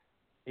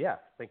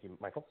 Thank you,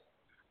 Michael.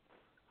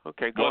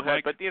 Okay, go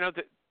ahead. Mike?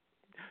 But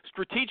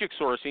strategic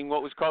sourcing,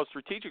 what was called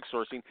strategic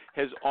sourcing,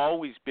 has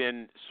always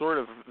been sort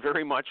of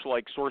very much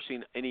like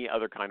sourcing any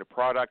other kind of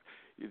product.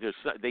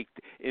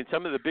 In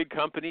some of the big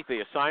companies, they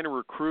assign a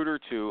recruiter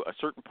to a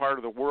certain part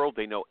of the world.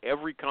 They know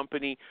every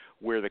company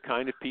where the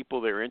kind of people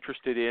they're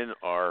interested in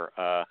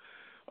are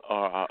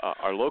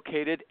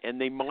located, and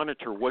they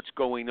monitor what's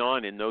going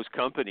on in those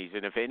companies.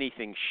 And if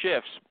anything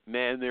shifts,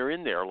 man, they're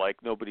in there like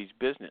nobody's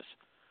business.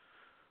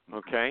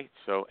 Okay,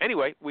 so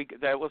anyway,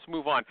 let's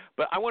move on.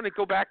 But I want to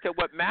go back to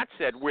what Matt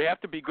said. We have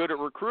to be good at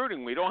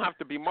recruiting. We don't have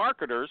to be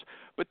marketers.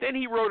 But then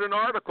he wrote an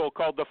article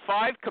called The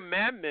 5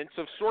 Commandments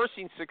of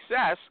Sourcing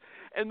Success,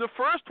 and the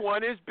first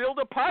one is build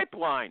a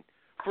pipeline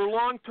for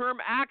long-term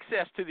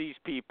access to these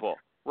people,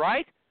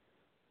 right?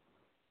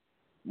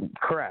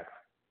 Correct.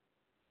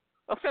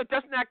 Okay,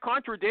 doesn't that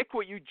contradict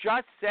what you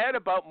just said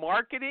about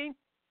marketing?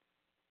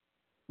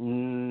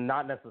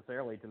 Not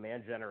necessarily.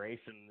 Demand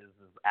generation is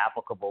as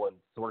applicable in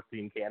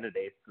sourcing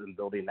candidates and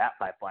building that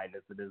pipeline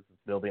as it is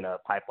building a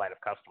pipeline of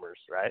customers,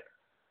 right?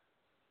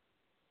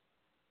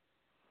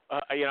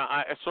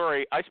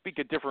 Sorry, I speak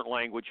a different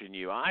language than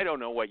you. I don't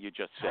know what you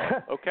just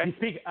said. Okay. You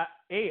speak.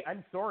 Hey,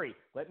 I'm sorry.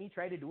 Let me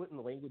try to do it in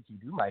the language you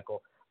do,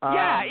 Michael.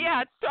 I'm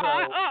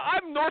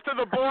north of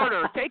the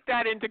border. Take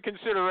that into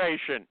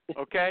consideration.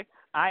 Okay.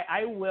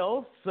 I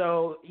will.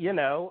 So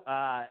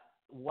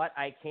what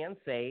I can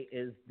say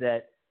is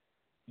that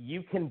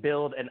you can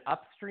build an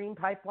upstream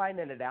pipeline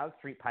and a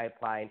downstream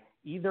pipeline.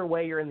 Either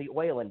way, you're in the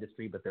oil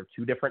industry, but they're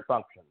two different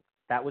functions.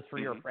 That was for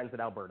your friends in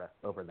Alberta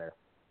over there.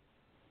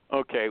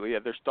 Okay, well, yeah,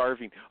 they're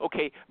starving.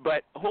 Okay,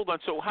 but hold on.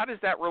 So how does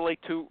that relate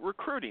to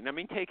recruiting? I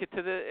mean, take it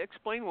to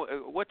explain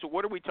what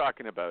are we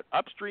talking about?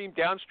 Upstream,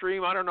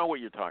 downstream? I don't know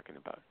what you're talking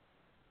about.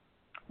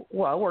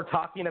 Well, we're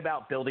talking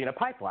about building a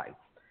pipeline.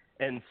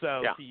 And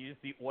so to use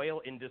the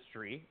oil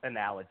industry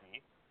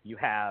analogy, you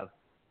have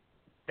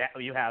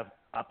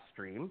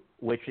upstream,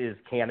 which is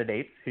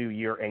candidates who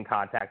you're in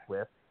contact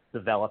with,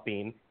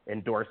 developing,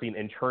 endorsing,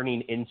 and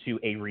turning into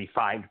a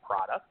refined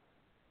product.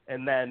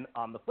 And then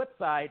on the flip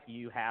side,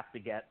 you have to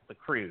get the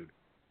crude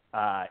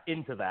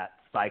into that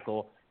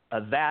cycle.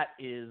 That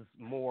is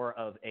more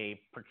of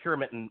a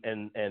procurement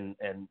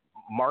and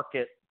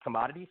market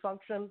commodity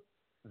function.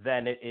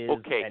 than it is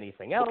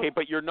anything else. Okay,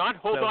 but you're not.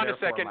 Hold on a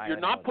second.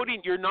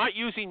 You're not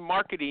using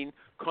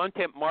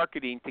content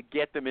marketing to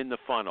get them in the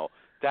funnel.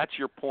 That's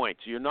your point.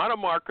 So you're not a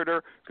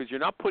marketer because you're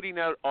not putting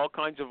out all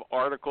kinds of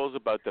articles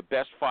about the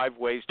best 5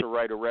 ways to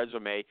write a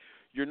resume.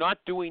 You're not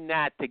doing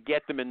that to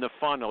get them in the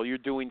funnel. You're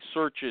doing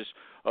searches,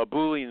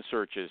 Boolean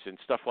searches and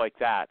stuff like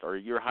that, or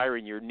you're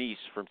hiring your niece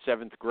from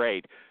 7th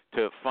grade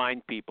to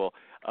find people.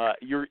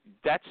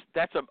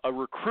 That's a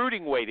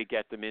recruiting way to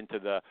get them into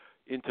the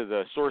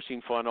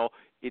sourcing funnel.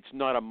 It's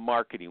not a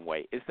marketing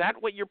way. Is that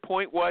what your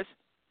point was?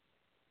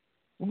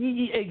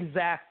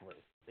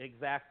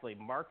 Exactly.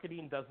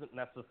 Marketing doesn't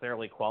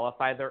necessarily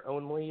qualify their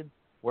own leads,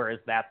 whereas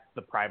that's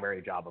the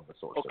primary job of a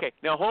sourcer. Okay,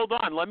 now hold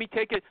on. Let me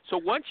take it. So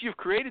once you've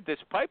created this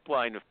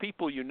pipeline of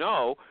people you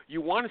know,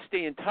 you want to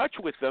stay in touch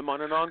with them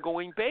on an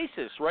ongoing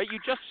basis, right? You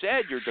just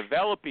said you're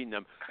developing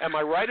them. Am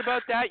I right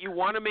about that? You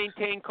want to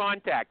maintain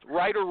contact,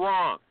 right or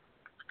wrong?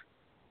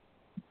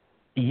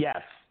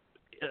 Yes.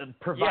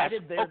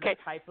 Provided yes. they're the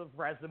type of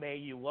resume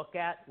you look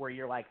at where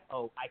you're like,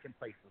 oh, I can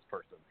place this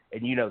person,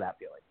 and you know that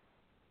feeling.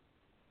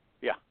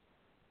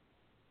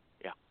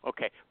 Yeah,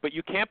 okay. But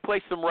you can't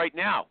place them right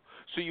now.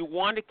 So you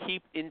want to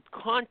keep in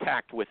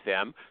contact with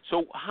them.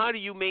 So how do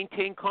you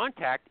maintain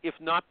contact if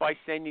not by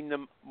sending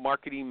them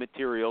marketing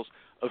materials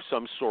of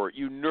some sort?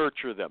 You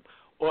nurture them.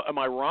 Well, am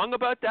I wrong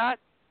about that?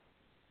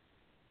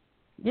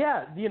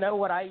 Yeah, you know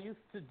what I used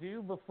to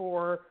do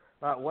before,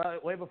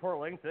 way before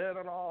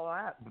LinkedIn and all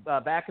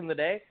that, back in the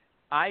day,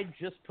 I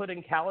just put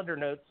in calendar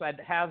notes.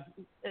 I'd have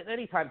at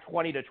any time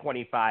 20 to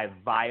 25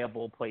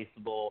 viable,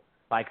 placeable,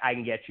 like I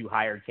can get you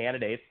hired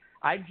candidates.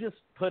 I just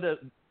put a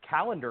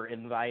calendar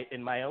invite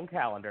in my own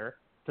calendar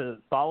to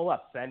follow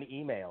up, send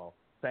email,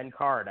 send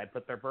card. I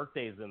put their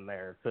birthdays in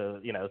there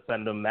to,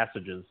 send them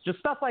messages, just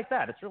stuff like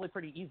that. It's really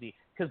pretty easy.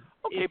 But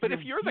if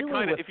you're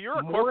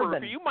a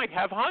corporate, you might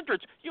have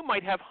hundreds. You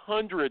might have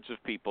hundreds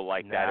of people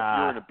like that if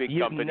you're in a big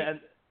company.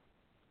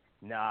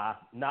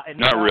 Not really. Not if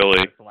you're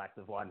a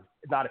selective one.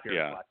 Not if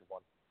you're a selective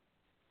one.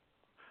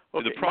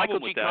 Okay. The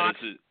problem Michael with G. that Cox,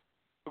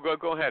 is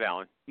go ahead,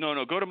 Alan.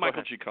 No, go to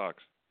Michael G.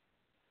 Cox.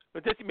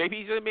 But maybe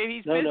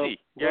he's busy. No,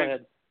 go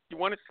ahead. You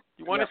want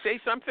to say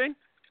something?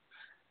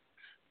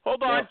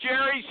 Hold on,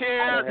 Jerry's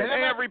here.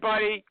 Hey,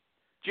 everybody.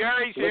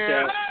 Jerry's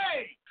here.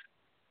 Hey!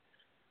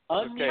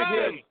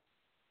 Unmute him.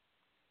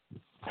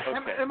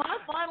 Okay. Am I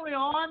finally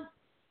on?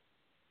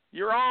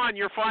 You're on.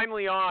 You're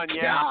finally on.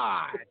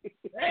 Yeah. God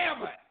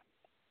damn it!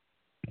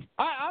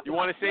 You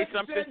want to say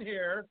something?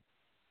 Here.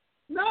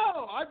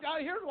 No,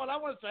 here's what I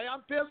want to say.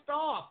 I'm pissed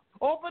off.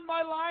 Open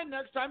my line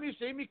next time you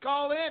see me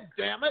call in.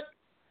 Damn it!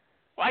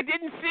 Well, I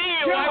didn't see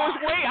you. I was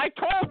waiting. I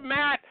told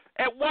Matt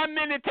at 1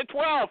 minute to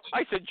 12.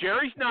 I said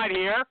Jerry's not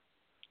here.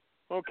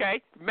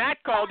 Okay. Matt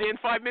called in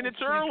 5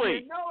 minutes early.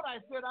 You know what I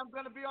said? I'm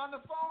going to be on the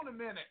phone a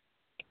minute.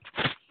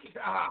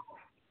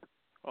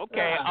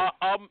 Okay.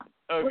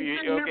 If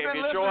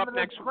you show up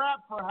next week.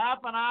 Crap for half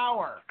an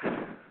hour.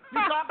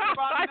 You're talking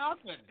about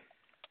nothing.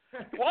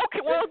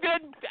 Okay, well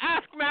then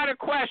ask Matt a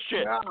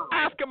question.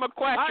 Ask him a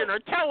question or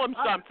tell him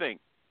something.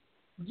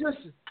 Just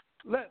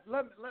let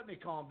me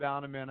calm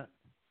down a minute.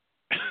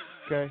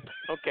 Okay.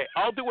 Okay,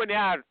 I'll do an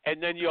ad,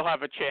 and then you'll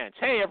have a chance.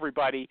 Hey,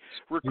 everybody.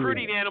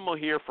 Recruiting Animal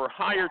here for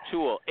Hire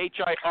Tool,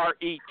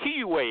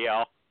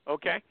 HIRETUAL,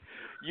 okay?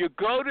 You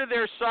go to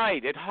their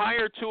site at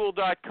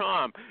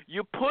HireTool.com.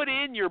 You put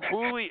in your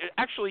Boolean.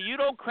 Actually, you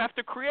don't have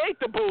to create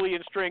the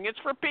Boolean string. It's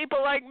for people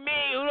like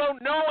me who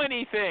don't know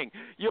anything.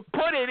 You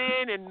put it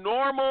in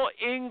normal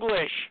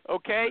English,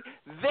 okay?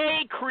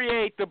 They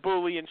create the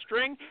Boolean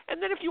string, and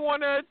then if you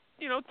want to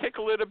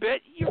tickle it a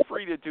bit, you're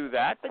free to do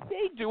that, but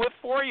they do it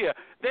for you.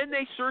 Then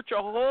they search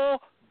a whole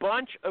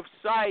bunch of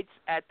sites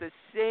at the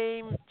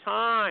same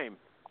time.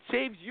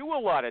 Saves you a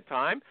lot of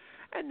time,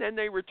 and then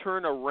they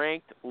return a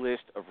ranked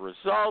list of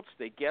results.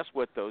 They guess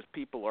what those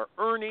people are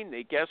earning.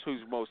 They guess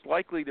who's most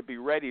likely to be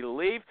ready to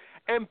leave,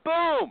 and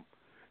boom!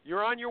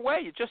 You're on your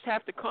way. You just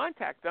have to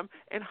contact them,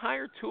 and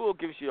Hire Tool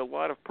gives you a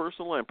lot of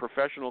personal and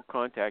professional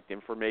contact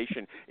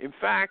information. In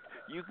fact,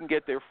 you can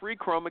get their free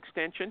Chrome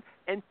extension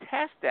and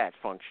test that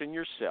function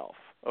yourself,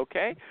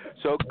 okay?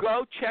 So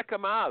go check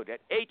them out at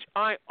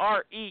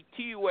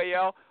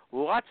HIRETUAL.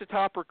 Lots of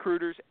top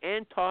recruiters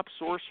and top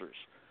sourcers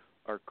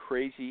are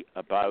crazy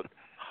about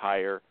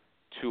Hire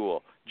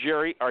Tool.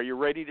 Jerry, are you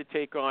ready to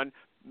take on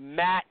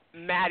Matt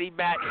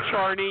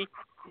Charney?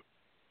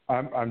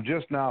 I'm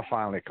just now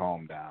finally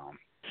calmed down.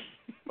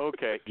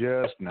 Okay.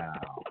 Just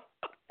now.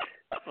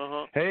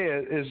 Uh-huh.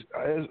 Hey,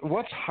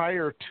 what's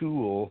Hire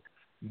Tool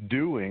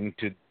doing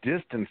to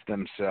distance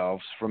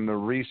themselves from the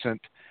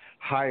recent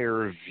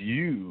Hire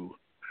View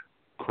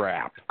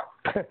crap?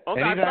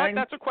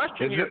 That's a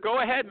question here.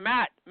 Go ahead,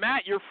 Matt.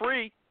 Matt, you're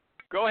free.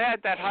 Go ahead.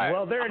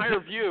 Hire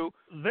View.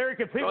 They're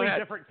completely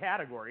different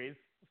categories,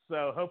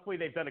 so hopefully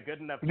they've done a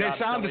good enough job. They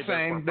sound the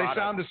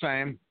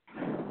same.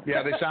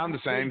 Yeah, they sound the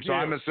same. So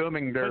I'm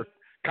assuming they're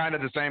kind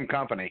of the same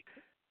company.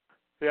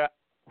 Yeah.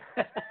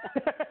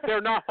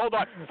 They're not. Hold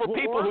on. For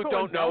people who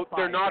don't know,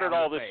 they're not at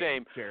all the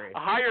same. Jerry.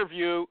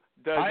 HireView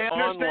does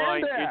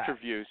online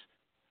interviews.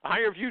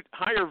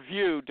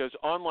 HireVue does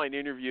online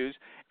interviews,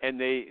 and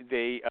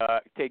they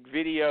take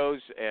videos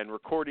and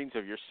recordings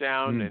of your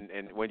sound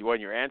and when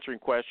you're answering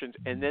questions,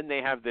 and then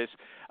they have this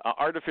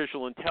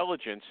artificial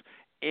intelligence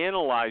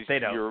analyze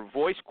your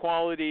voice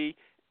quality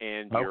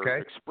and your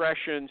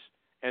expressions,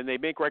 and they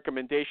make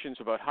recommendations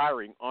about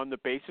hiring on the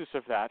basis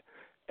of that.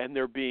 And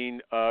they're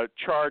being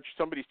charged.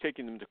 Somebody's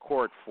taking them to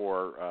court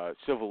for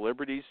civil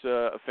liberties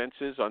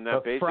offenses on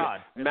that basis.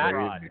 Fraud. Matt,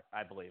 fraud,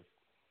 I believe.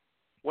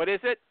 What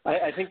is it?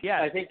 I think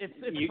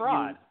it's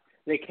fraud.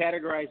 They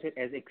categorize it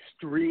as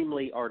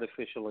extremely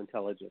artificial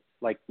intelligence,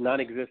 like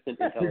non-existent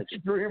intelligence.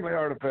 Extremely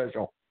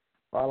artificial.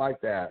 I like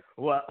that.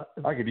 Well,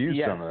 I could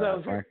use some of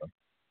that, frankly.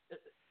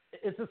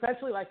 It's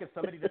essentially like if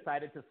somebody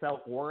decided to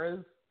sell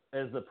auras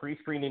as a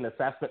pre-screening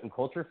assessment and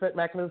culture fit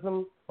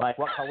mechanism, like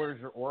what color is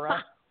your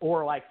aura,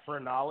 or like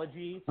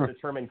phrenology to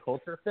determine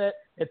culture fit.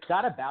 It's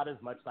got about as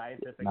much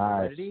scientific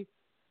validity.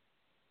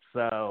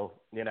 So,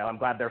 I'm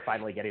glad they're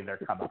finally getting their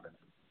comeuppance.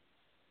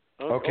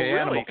 Okay, really?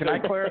 Animal, can I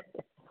clarify?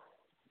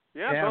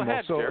 Yeah, Animal,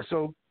 go ahead.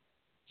 So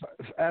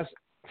as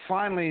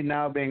finally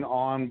now being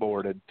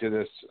onboarded to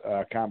this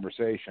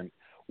conversation,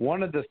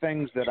 one of the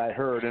things that I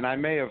heard, and I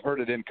may have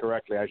heard it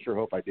incorrectly, I sure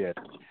hope I did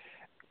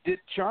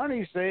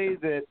Charney say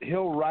that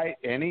he'll write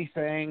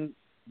anything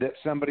that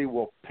somebody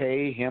will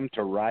pay him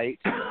to write?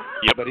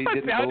 Yep. But he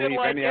didn't believe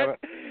any of it?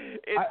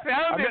 It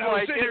sounded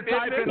like it.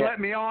 Typing, let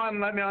me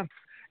on.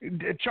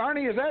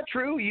 Charney, is that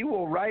true? You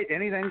will write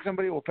anything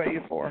somebody will pay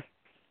you for?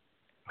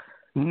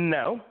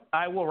 No,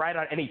 I will write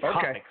on any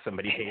topic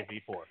somebody pays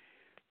me for.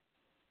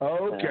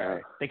 Okay.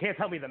 They can't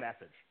tell me the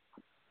message.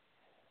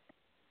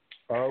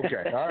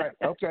 Okay. All right.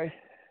 Okay.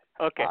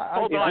 Okay,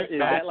 hold on,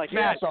 Matt.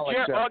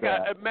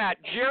 Matt,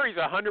 Jerry's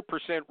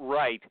 100%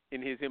 right in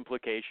his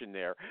implication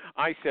there.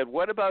 I said,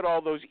 what about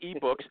all those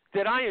e-books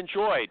that I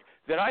enjoyed,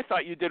 that I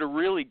thought you did a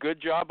really good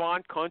job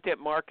on, content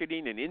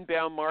marketing and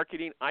inbound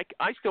marketing? I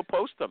still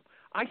post them.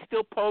 I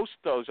still post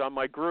those on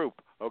my group,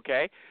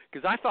 okay,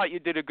 because I thought you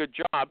did a good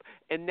job,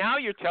 and now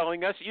you're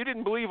telling us you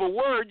didn't believe a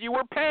word, you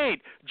were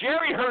paid.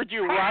 Jerry heard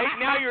you right.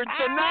 Now you're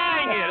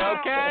denying it,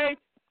 okay?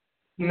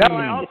 No,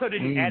 I also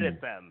didn't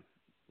edit them.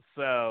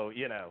 So,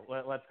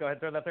 let's go ahead and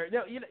throw that there.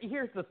 No,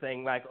 here's the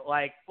thing. Like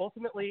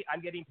ultimately, I'm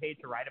getting paid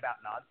to write about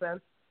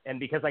nonsense, and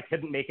because I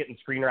couldn't make it in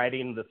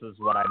screenwriting, this is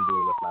what I'm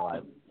doing with my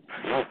life.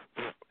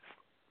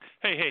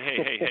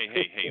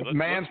 Hey.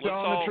 Man's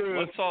telling the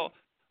truth.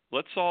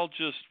 Let's all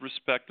just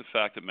respect the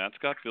fact that Matt's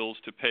got bills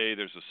to pay.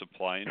 There's a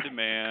supply and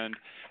demand.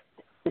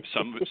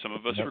 Some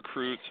of us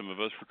recruit. Some of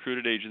us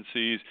recruited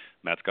agencies.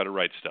 Matt's got to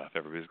write stuff.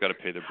 Everybody's got to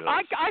pay their bills.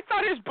 I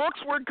thought his books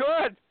were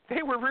good.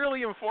 They were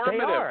really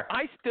informative. They are.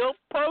 I still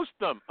post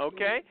them,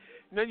 okay?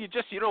 And then you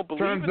don't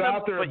believe Turns in them.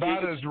 out they're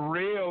about as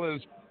real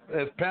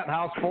as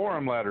Penthouse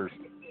Forum letters.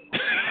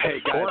 Hey,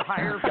 guys. Or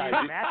higher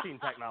matching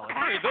technology.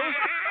 Hey,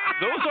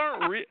 those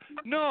aren't real.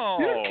 No,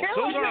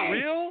 those aren't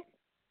real.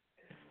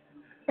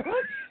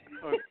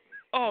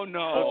 Oh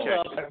no.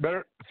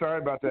 Okay.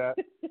 Sorry about that.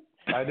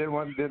 I didn't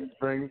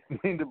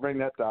mean to bring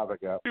that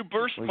topic up. You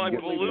burst my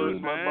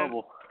balloon,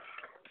 man.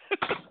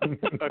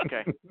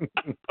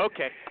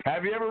 Okay.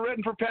 Have you ever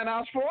written for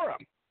Penthouse Forum,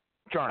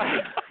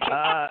 Charney?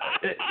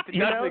 It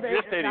doesn't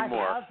exist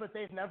anymore. I have, but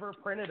they've never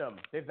printed them.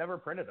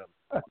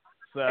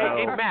 So,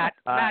 hey, Matt,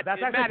 that's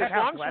actually Matt,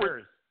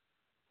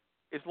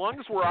 as long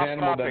as we're off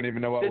Animal topic. doesn't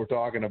even know what we're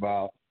talking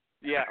about.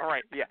 Yeah, all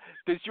right, yeah.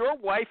 Does your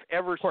wife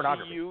ever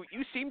see you?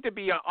 You seem to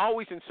be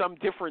always in some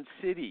different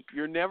city.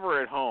 You're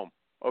never at home,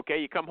 okay?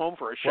 You come home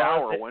for a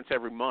shower once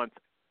every month.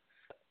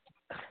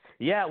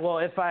 Yeah, well,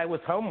 if I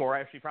was home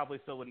more, she probably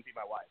still wouldn't be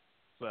my wife.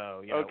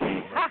 So,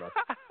 Okay.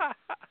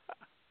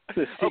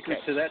 The secret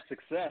to that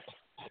success.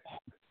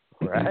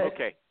 Right.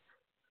 Okay.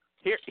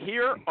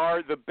 Here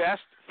are the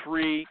best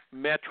 3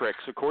 metrics,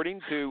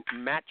 according to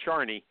Matt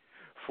Charney,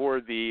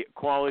 for the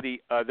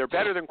quality. They're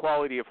better than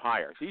quality of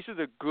hire. These are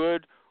the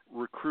good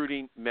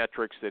recruiting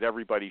metrics that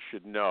everybody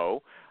should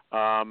know.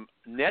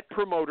 Net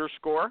promoter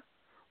score,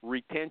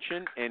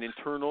 retention, and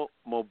internal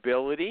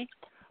mobility.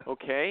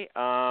 Okay.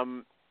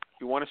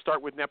 You want to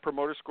start with net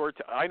promoter score?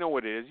 I know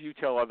what it is. You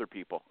tell other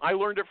people. I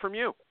learned it from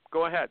you.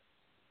 Go ahead.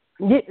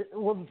 Yeah,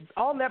 well,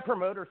 all net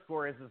promoter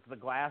score is the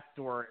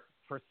Glassdoor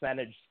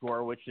percentage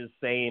score, which is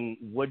saying,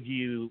 would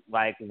you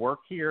work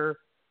here,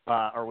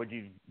 or would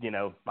you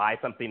buy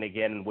something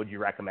again, and would you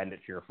recommend it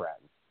to your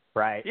friends?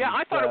 Right? Yeah,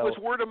 I thought it was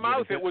word of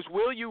mouth. It was,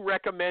 will you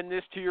recommend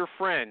this to your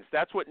friends?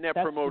 That's what net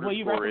promoter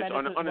score is.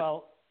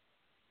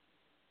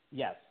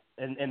 Yes.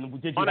 And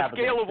did you on a have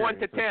scale of 1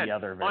 to 10?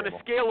 On a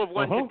scale of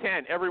 1 to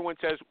 10, everyone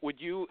says, would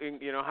you,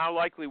 how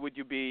likely would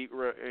you be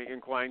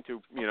inclined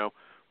to,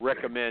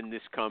 recommend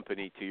this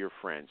company to your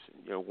friends?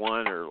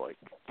 1 or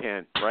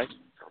 10, right?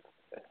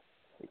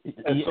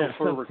 And so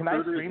for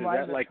recruiters, is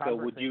that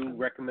would you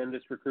recommend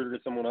this recruiter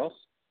to someone else?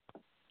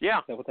 Yeah,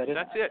 is that what that is?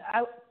 That's it.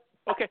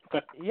 Okay.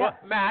 Yeah.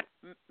 Well,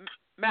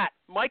 Matt,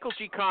 Michael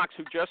G. Cox,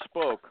 who just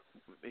spoke,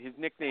 his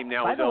nickname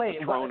now is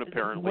Elvis Throne,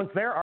 apparently. Was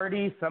there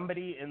already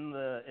somebody in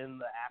the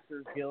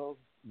Actors Guild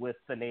with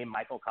the name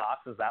Michael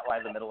Cox? Is that why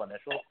the middle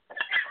initial?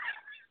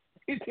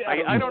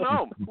 I don't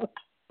know.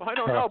 I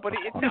don't know, but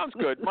it sounds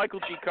good. Michael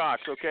G.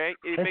 Cox, okay?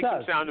 It makes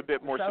him sound a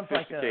bit more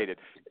sophisticated.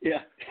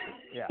 Yeah.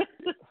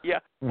 Yeah.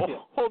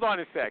 Well, hold on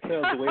a sec.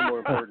 Sounds way more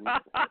important.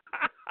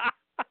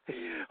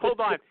 Hold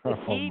on.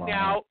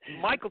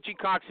 Michael G.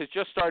 Cox has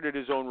just started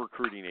his own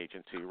recruiting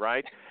agency,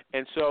 right?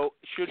 And so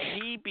should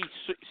he be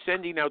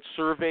sending out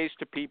surveys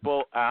to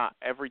people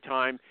every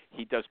time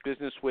he does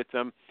business with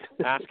them,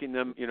 asking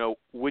them,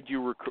 would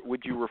you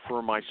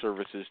refer my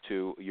services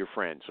to your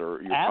friends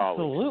or your colleagues?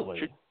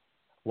 Absolutely.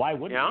 Why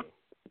wouldn't you?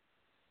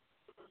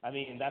 I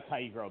mean, that's how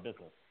you grow a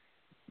business,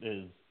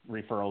 is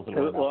referrals and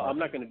Well, I'm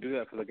not going to do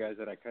that for the guys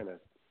that I kind of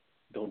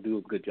don't do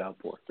a good job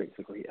for,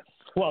 basically, yeah.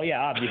 Well, yeah,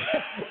 obviously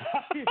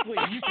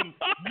you can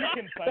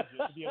budget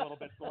to be a little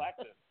bit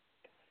selective.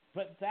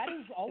 But that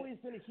has always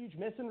been a huge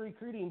miss in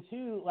recruiting,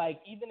 too. Like,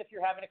 even if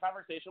you're having a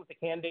conversation with a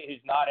candidate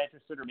who's not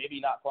interested or maybe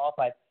not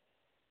qualified,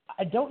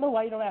 I don't know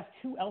why you don't ask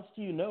who else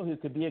do you know who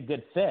could be a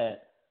good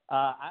fit.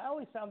 I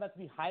always found that to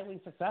be highly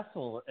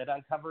successful at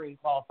uncovering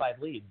qualified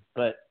leads,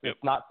 but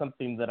it's not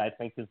something that I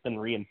think has been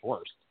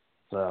reinforced.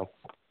 So,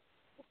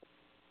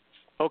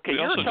 okay,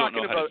 you're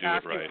talking about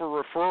asking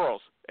for referrals,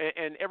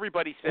 and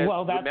everybody says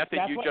the method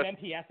that's what an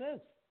MPS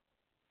is.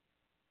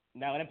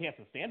 Now, an MPS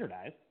is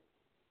standardized.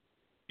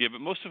 Yeah, but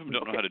most of them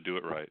don't know how to do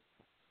it right.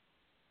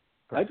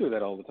 I do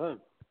that all the time.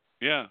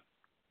 Yeah.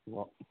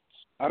 Well,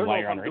 I don't know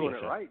if I'm doing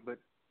it right, but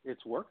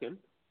it's working.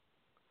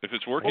 If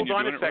it's working,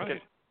 you're doing it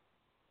right.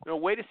 No,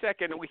 wait a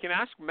second. We can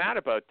ask Matt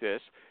about this.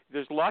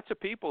 There's lots of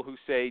people who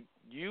say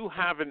you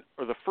haven't,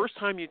 or the first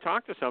time you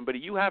talk to somebody,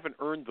 you haven't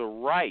earned the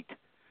right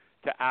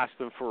to ask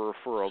them for a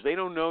referral. They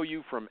don't know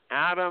you from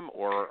Adam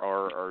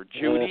or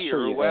Judy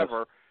or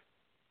whoever.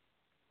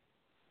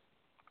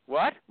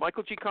 What?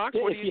 Michael G. Cox?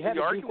 Yeah, what if you had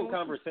a decent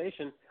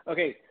conversation.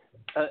 Okay,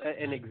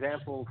 an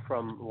example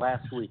from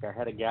last week. I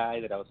had a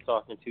guy that I was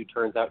talking to.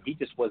 Turns out he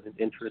just wasn't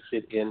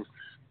interested in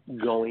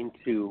going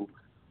to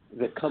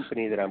the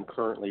company that I'm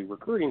currently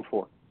recruiting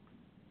for.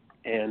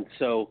 And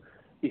so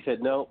he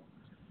said, no,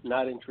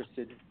 not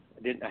interested.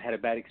 I had a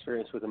bad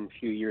experience with him a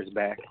few years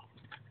back.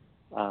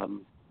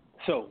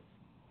 So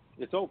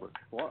it's over.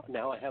 Well,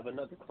 now I have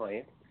another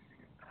client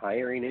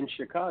hiring in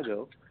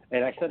Chicago,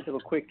 and I sent him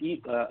a quick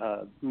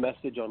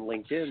message on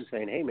LinkedIn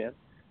saying, hey, man,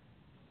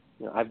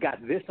 I've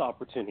got this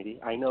opportunity.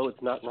 I know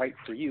it's not right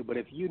for you, but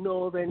if you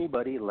know of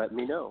anybody, let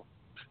me know.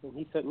 And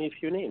he sent me a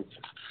few names.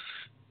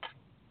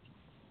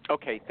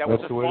 Okay, that was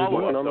a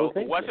follow-up, though.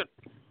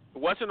 It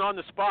wasn't on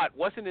the spot.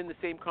 Wasn't in the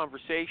same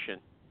conversation.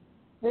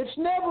 It's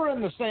never in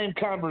the same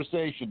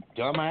conversation,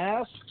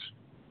 dumbass.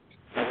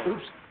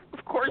 Oops.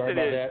 Of course Sorry it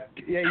about is. That.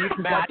 Yeah, you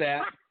can cut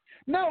that.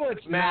 No,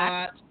 it's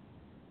Matt.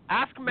 not.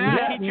 Ask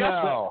Matt.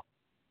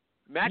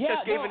 Matt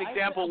just gave an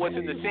example. Was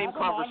in the same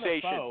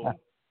conversation.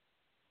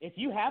 If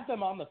you have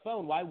them on the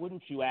phone, why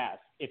wouldn't you ask?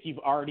 If you've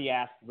already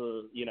asked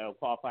the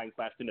qualifying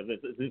question of is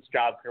this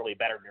job clearly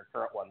better than your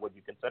current one, would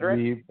you consider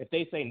it? If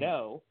they say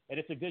no, and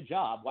it's a good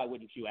job, why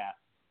wouldn't you ask?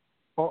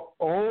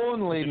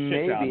 Only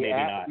maybe,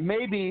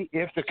 maybe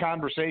if the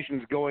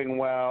conversation's going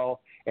well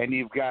and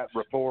you've got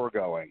rapport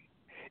going.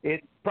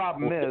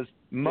 Problem is,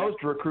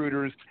 most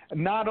recruiters,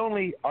 not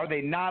only are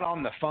they not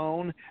on the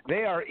phone,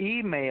 they are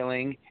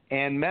emailing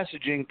and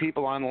messaging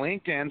people on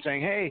LinkedIn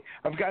saying, hey,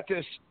 I've got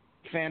this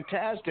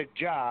fantastic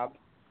job.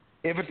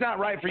 If it's not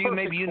right for you,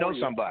 maybe you know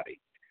somebody.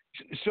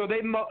 So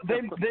they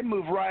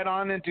move right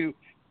on into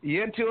it.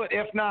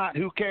 If not,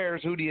 who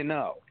cares? Who do you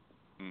know?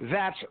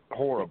 That's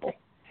horrible.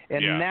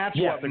 And that's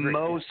what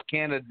most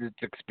candidates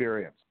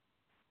experience.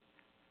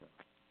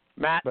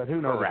 Matt, but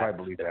who knows if I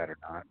believe that or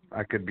not?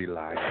 I could be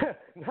lying.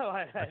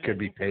 I could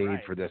be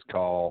paid for this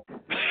call.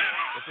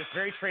 It's just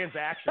very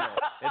transactional.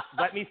 It's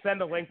let me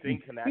send a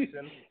LinkedIn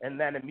connection, and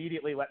then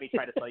immediately let me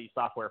try to sell you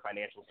software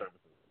financial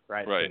services.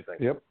 Right.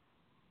 Yep.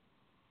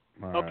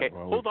 Okay.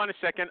 Hold on a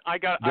second. I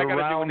got to do an ad.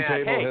 The round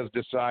table has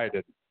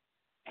decided.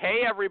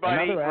 Hey,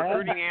 everybody!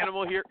 Recruiting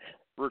Animal here.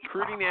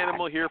 Recruiting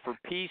Animal here for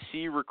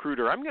PC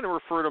Recruiter. I'm going to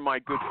refer to my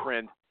good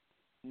friend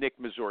Nick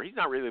Mazur. He's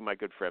not really my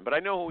good friend, but I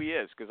know who he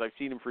is because I've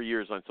seen him for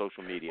years on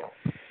social media.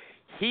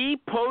 He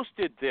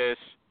posted this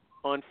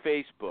on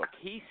Facebook.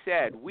 He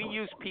said, we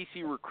use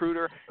PC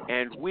Recruiter,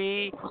 and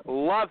we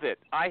love it.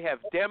 I have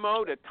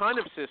demoed a ton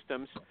of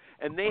systems,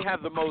 and they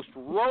have the most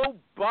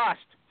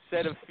robust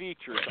set of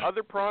features.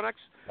 Other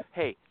products,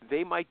 hey,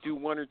 they might do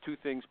one or two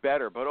things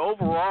better, but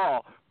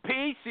overall,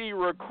 PC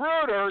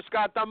Recruiter's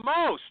got the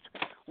most.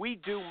 We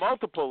do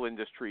multiple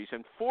industries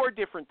and 4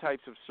 different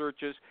types of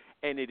searches,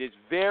 and it is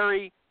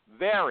very,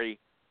 very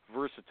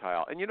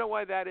versatile. And you know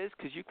why that is?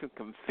 Because you can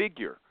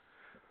configure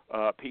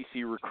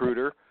PC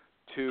Recruiter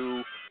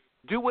to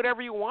do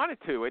whatever you want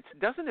it to. It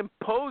doesn't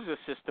impose a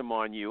system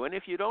on you. And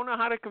if you don't know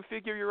how to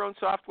configure your own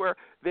software,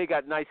 they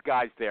got nice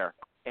guys there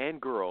and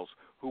girls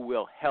who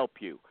will help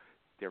you.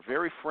 They're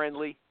very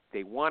friendly.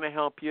 They want to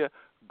help you.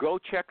 Go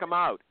check them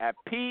out at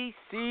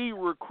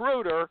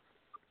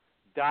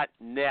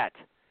PCRecruiter.net.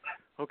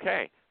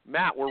 Okay,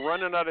 Matt, we're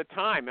running out of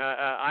time.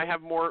 I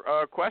have more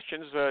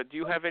questions. Do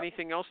you have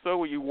anything else,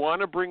 though, you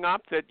want to bring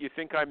up that you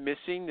think I'm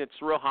missing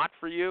that's real hot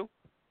for you?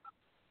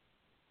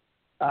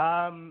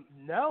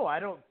 No, I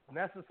don't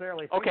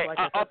necessarily think Okay, like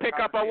I said, I'll pick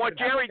up on what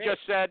conversation Jerry has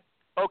just said.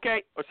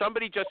 Okay, or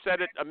somebody just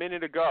said it a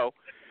minute ago.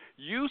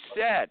 You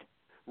said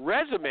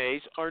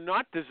resumes are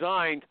not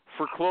designed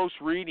for close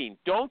reading.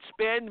 Don't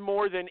spend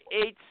more than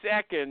 8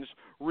 seconds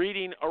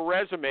reading a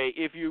resume.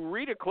 If you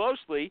read it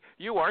closely,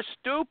 you are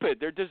stupid.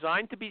 They're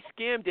designed to be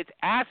skimmed. It's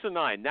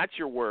asinine. That's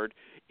your word.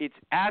 It's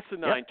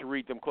asinine to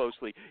read them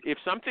closely. If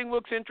something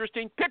looks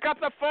interesting, pick up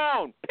the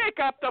phone. Pick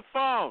up the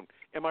phone.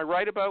 Am I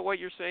right about what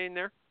you're saying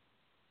there?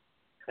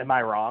 Am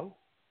I wrong?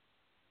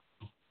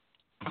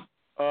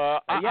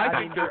 I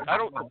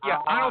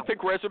don't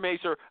think resumes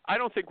are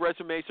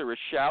as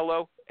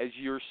shallow as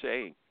you're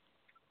saying.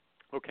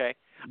 Okay,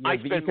 Yeah, I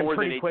but you spend can more than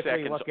pretty 8 quickly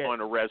seconds look at- on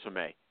a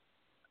resume.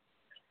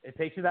 It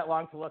takes you that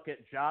long to look at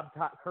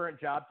current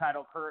job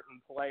title, current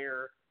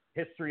employer,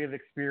 history of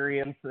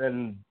experience,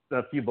 and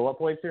a few bullet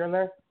points here and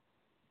there.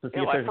 To see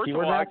if there's a First of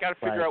keyword all, I there? got to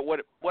figure out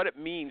what it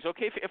means.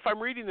 Okay, if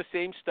I'm reading the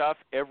same stuff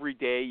every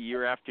day,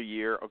 year after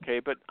year, okay,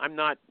 but I'm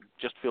not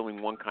just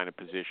filling one kind of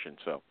position,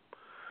 so.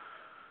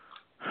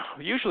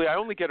 Usually, I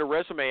only get a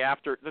resume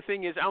after. The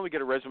thing is, I only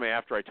get a resume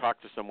after I talk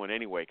to someone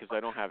anyway, because I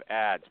don't have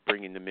ads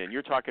bringing them in.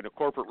 You're talking to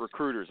corporate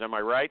recruiters, am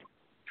I right?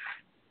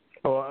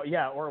 Oh,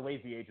 yeah, or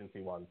lazy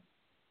agency ones.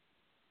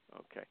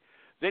 Okay.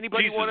 Does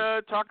anybody want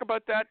to talk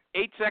about that?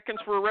 8 seconds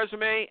for a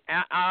resume.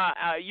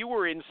 You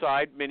were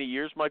inside many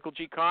years, Michael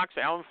G. Cox,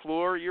 Alan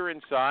Fleur. You're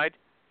inside.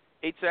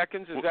 8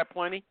 seconds. Is that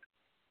plenty?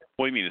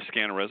 What do you mean, to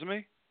scan a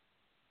resume?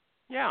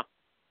 Yeah.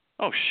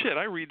 Oh shit!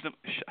 I read them.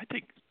 I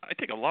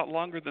take a lot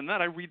longer than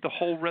that. I read the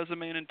whole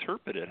resume and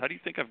interpret it. How do you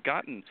think I've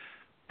gotten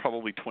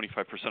probably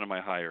 25% of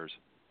my hires?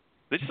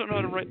 They just don't know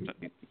how to write.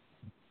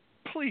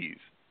 Please.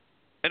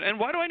 And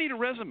why do I need a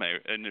resume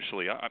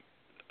initially?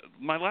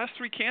 My last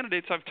 3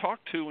 candidates I've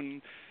talked to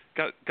and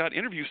got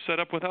interviews set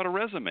up without a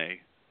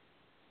resume.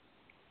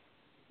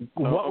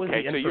 What was the so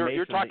information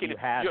you're talking, that you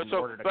had in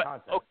order to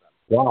contact them?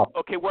 Wow.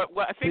 Okay,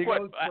 I think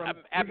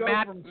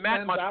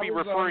Matt must be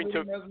referring to.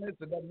 Resumes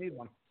that doesn't need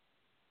one.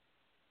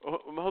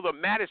 Hold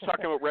on, Matt is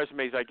talking about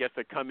resumes, I guess,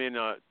 that come in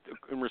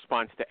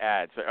response to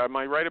ads. Am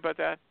I right about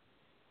that?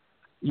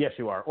 Yes,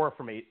 you are, or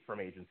from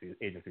agency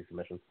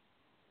submissions.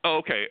 Oh,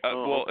 okay.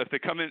 Well, if they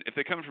come in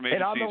from agencies.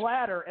 And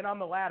on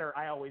the latter,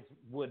 I always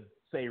would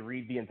say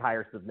read the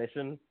entire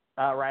submission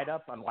write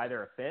up on why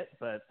they're a fit,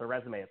 but the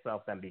resume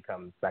itself then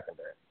becomes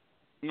secondary.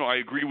 No, I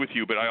agree with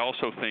you, but I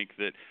also think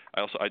that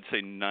I'd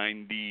say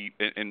 90,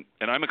 and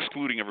I'm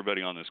excluding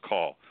everybody on this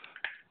call.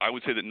 I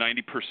would say that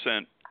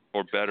 90%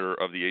 or better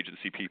of the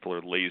agency people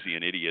are lazy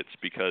and idiots,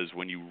 because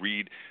when you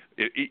read,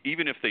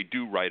 even if they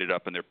do write it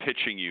up and they're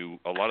pitching you,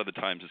 a lot of the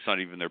times it's not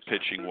even they're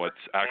pitching what's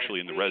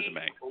actually in the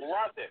resume.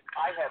 Loved it.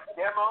 I have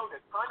demoed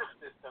a ton of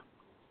systems.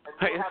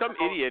 And some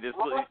idiot is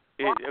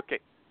okay.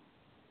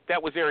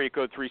 That was area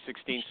code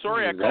 316.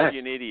 Sorry, I called you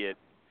an idiot.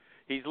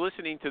 He's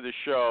listening to the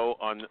show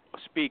on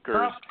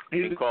speakers.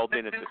 He called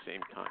in at the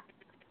same time.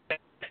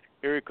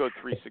 Area code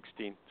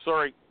 316.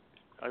 Sorry.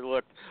 I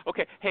looked.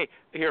 Okay, hey,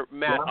 here,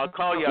 Matt, I'll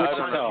call you out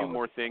on a few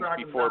more things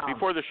before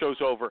the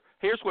show's over.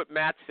 Here's what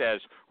Matt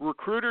says.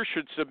 Recruiters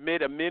should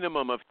submit a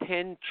minimum of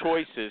 10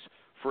 choices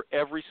for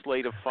every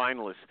slate of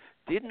finalists.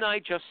 Didn't I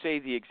just say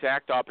the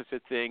exact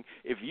opposite thing?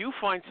 If you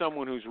find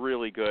someone who's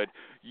really good,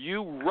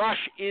 you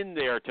rush in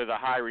there to the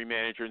hiring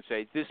manager and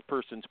say, this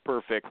person's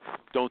perfect.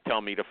 Don't tell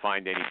me to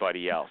find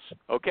anybody else.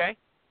 Okay?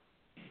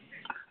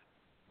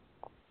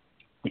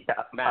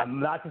 Yeah, I'm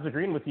not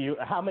disagreeing with you.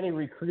 How many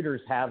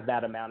recruiters have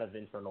that amount of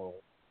internal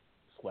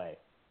sway?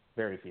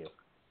 Very few.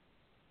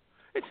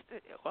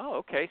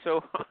 Okay,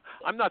 so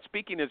I'm not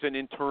speaking as an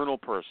internal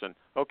person,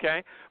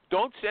 okay?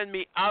 Don't send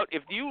me out.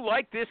 If you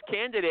like this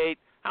candidate,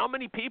 how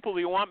many people do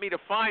you want me to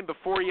find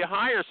before you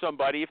hire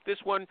somebody? If this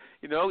one,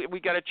 we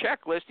got a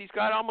checklist, he's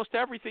got almost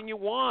everything you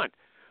want.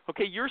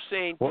 Okay, you're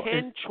saying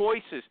 10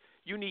 choices.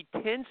 You need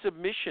 10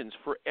 submissions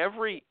for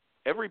every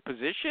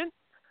position?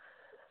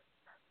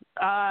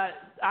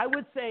 I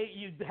would say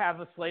you have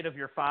a slate of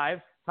your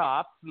 5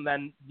 tops, and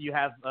then you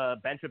have a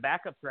bench of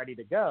backups ready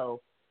to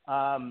go.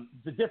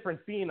 The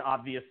difference being,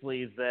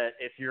 obviously, that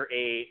if you're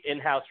a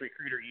in-house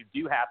recruiter, you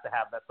do have to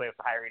have that sway with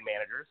the hiring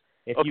managers.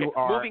 If you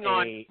are moving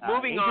on.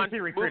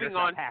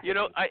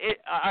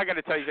 I got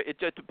to tell you, it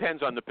just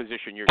depends on the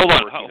position you're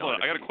working on. Hold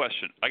on. I got a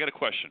question. I got a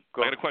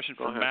question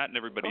for Matt and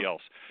everybody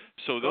else.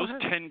 So those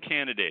 10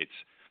 candidates,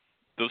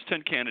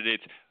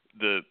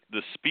 the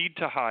speed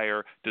to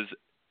hire,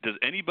 does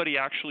anybody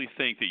actually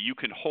think that you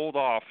can hold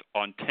off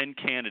on 10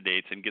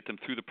 candidates and get them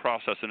through the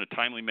process in a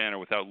timely manner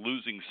without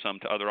losing some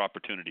to other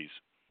opportunities?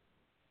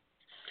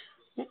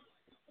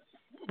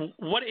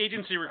 What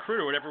agency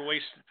recruiter would ever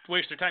waste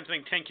their time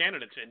sending 10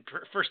 candidates in,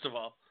 first of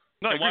all?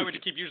 And why would you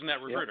keep using that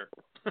recruiter?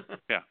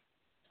 Yeah.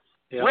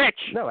 Rich,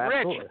 no,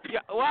 absolutely.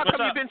 Rich, how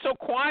come you've been so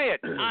quiet?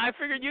 I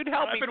figured you'd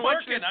help me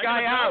punch this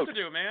guy out. I got a job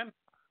to do, man.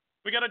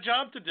 We got a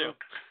job to do.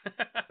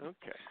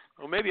 Okay.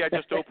 Well, maybe I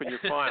just opened your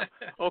file.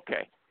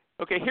 Okay.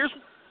 Here's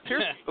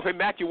okay,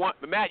 Matt.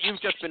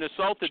 You've just been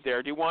assaulted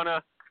there. Do you want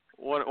to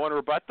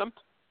rebut them?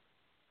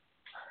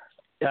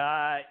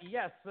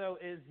 Yes. So,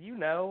 as you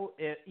know,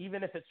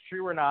 even if it's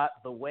true or not,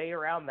 the way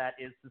around that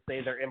is to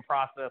say they're in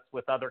process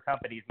with other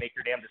companies. Make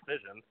your damn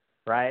decision,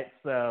 right?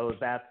 So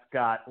that's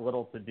got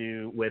little to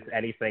do with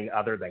anything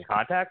other than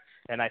contact,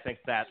 and I think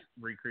that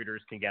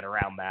recruiters can get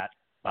around that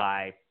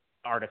by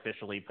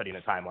artificially putting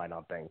a timeline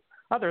on things.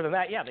 Other than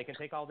that, yeah, they can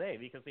take all day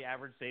because the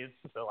average day is,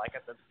 so like I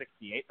said,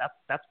 68.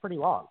 That's pretty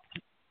long.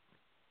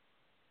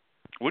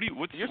 Where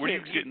are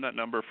you getting that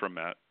number from,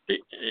 Matt?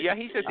 Yeah,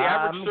 he said the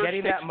average search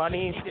getting takes that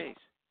money. 60 days.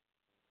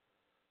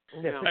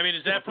 I mean,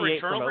 is that for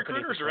internal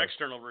recruiters or posts.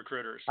 external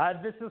recruiters?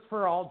 This is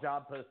for all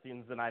job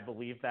postings, and I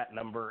believe that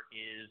number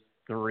is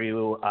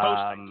through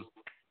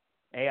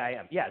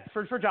AIM. Yeah,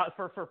 for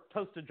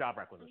posted job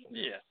requisitions.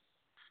 Yeah.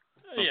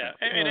 Yeah,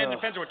 and it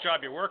depends on what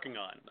job you're working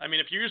on. I mean,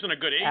 if you're using a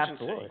good agency,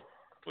 Absolutely.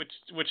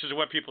 which is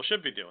what people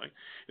should be doing,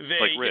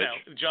 they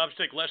jobs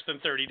take less than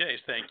 30 days.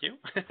 Thank you.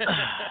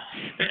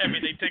 I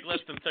mean, they take less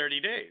than 30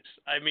 days.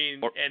 I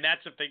mean, and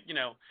that's if they,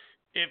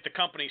 if the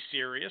company's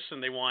serious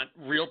and they want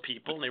real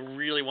people and they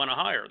really want to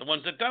hire. The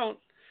ones that don't,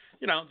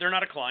 they're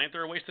not a client.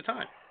 They're a waste of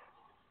time.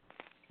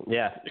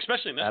 Yeah,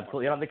 especially in this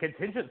absolutely. On the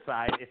contingent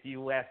side, if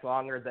you last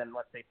longer than,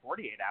 let's say,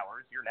 48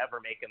 hours, you're never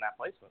making that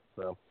placement.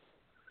 So.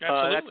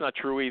 That's not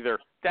true either.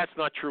 That's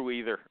not true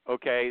either.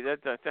 Okay,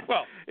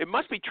 well, it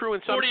must be true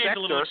in some 48 sector. is a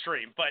little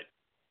extreme, but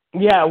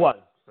yeah, it was.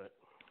 But...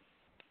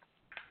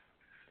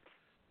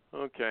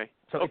 Okay.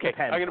 So okay,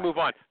 I'm going to move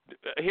on.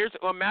 Here's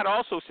Matt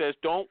also says,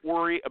 don't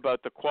worry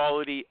about the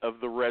quality of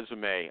the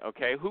resume.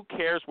 Okay, who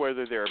cares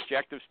whether their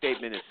objective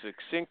statement is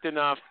succinct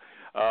enough?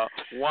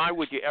 Why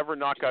would you ever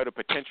knock out a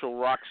potential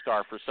rock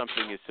star for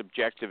something as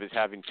subjective as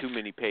having too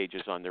many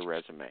pages on their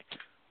resume?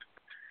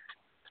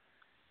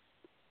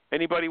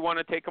 Anybody want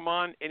to take them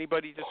on?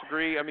 Anybody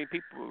disagree? I mean,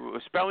 people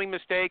spelling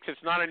mistakes,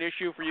 it's not an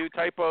issue for you.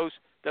 Typos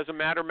doesn't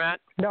matter, Matt.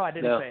 No, I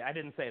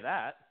didn't say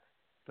that.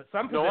 But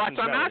some positions,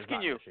 I'm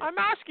asking you. I'm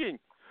asking.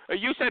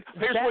 You said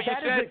here's what you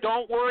said.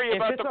 Don't worry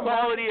about the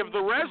quality of the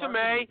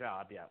resume.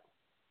 Job, yeah.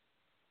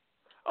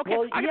 Okay,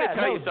 well, I'm going to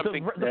tell you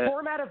something. The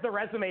format of the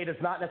resume does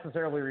not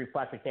necessarily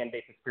reflect the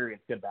candidate's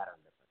experience, good, bad, or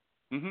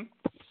different.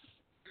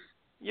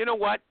 You know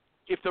what?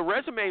 If the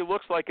resume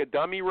looks like a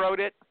dummy wrote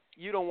it,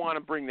 you don't want to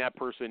bring that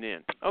person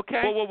in.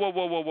 Okay?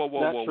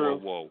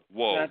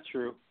 Whoa. That's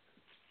true.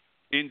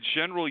 In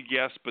general,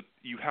 yes, but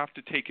you have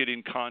to take it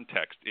in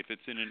context. If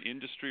it's in an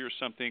industry or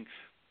something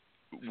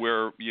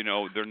where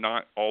they're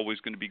not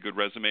always going to be good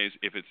resumes,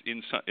 if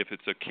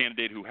it's a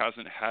candidate who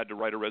hasn't had to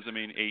write a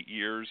resume in 8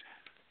 years,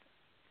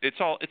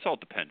 it's all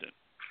dependent.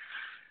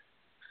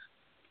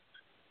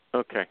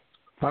 Okay.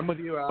 I'm with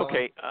you,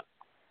 Alan.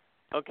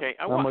 Okay.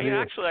 I wanted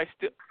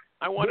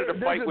to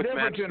fight with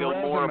Matt still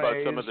more about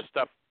some of the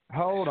stuff.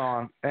 Hold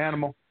on,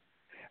 Animal.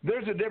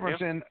 There's a difference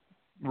in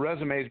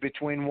resumes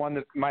between one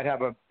that might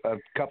have a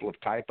couple of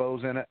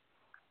typos in it,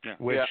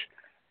 which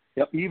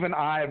even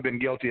I have been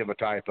guilty of a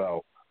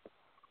typo.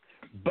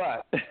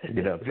 But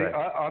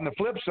on the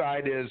flip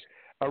side is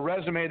a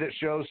resume that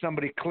shows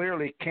somebody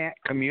clearly can't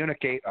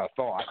communicate a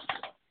thought,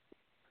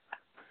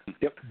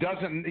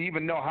 doesn't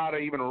even know how to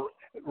even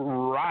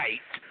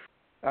write.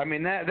 I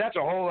mean, that's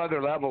a whole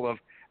other level of,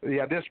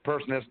 this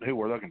person isn't who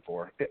we're looking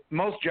for.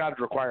 Most jobs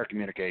require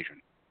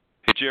communication.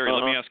 Hey, Jerry,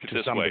 let me ask it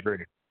this way.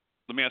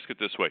 Let me ask it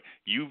this way.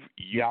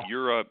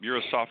 You're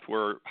a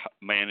software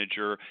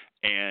manager,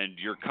 and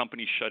your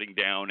company's shutting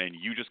down, and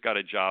you just got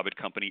a job at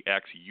company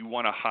X. You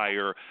want to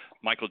hire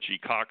Michael G.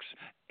 Cox,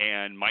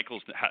 and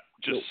Michael's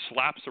just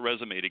slaps a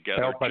resume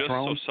together just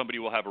so somebody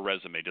will have a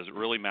resume. Does it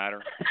really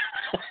matter?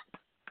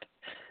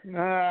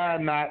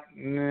 Not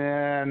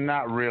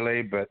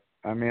really, but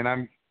I mean,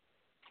 I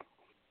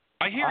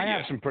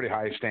have some pretty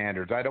high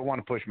standards. I don't want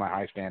to push my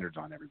high standards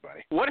on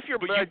everybody. What if you're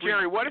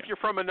Jerry? What if you're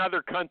from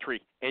another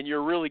country and you're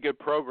a really good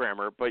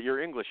programmer, but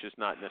your English is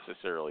not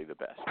necessarily the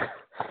best?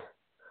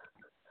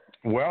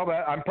 Well,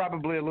 I'm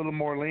probably a little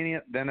more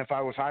lenient than if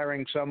I was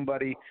hiring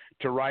somebody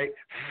to write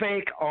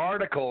fake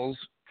articles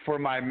for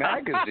my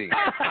magazine.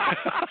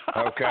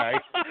 Okay.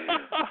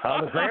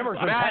 The grammar's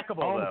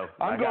impeccable, though.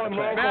 I'm going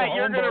local. Matt,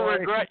 you're going to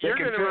regret. You're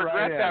going to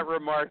regret that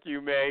remark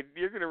you made.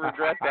 You're going to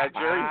regret that,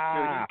 Jerry.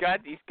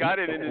 He's got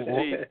it in his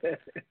teeth.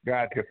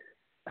 Gotcha.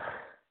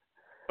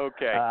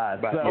 Okay.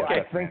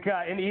 I think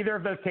in either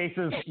of those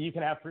cases, you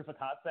can have proof of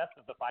concept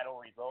of the final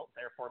result,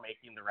 therefore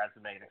making the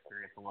resume and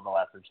experience a little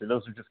less interesting.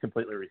 Those are just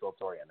completely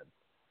results oriented,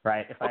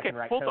 right? If I can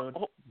write code,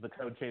 the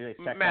code checks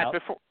out.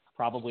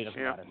 Probably doesn't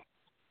matter.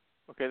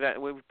 Okay,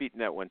 we've beaten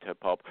that one to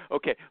pulp.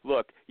 Okay,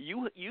 look,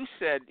 you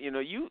said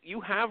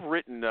you have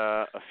written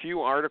a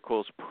few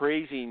articles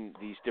praising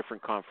these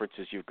different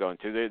conferences you've gone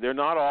to. They're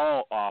not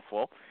all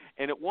awful,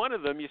 and at one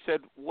of them you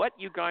said what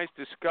you guys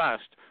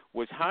discussed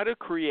was how to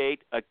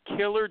create a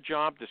killer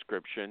job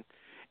description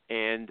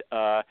and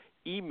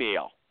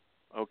email,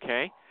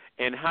 okay,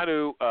 and how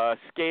to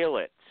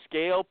scale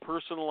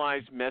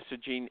personalized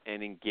messaging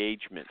and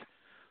engagement.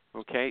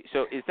 Okay,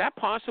 so is that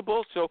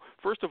possible? So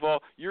first of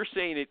all, you're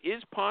saying it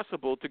is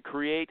possible to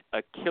create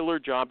a killer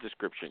job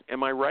description.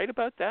 Am I right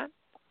about that?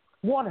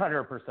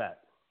 100%.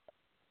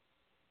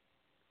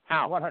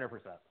 How? 100%.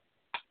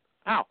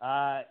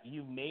 How?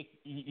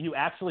 You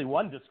actually,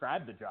 one,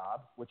 describe the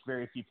job, which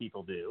very few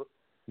people do.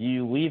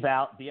 You leave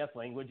out BS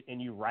language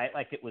and you write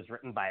like it was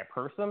written by a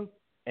person,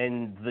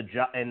 and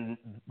and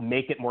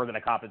make it more than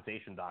a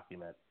compensation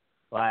document.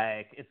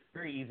 Like, it's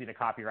very easy to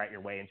copyright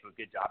your way into a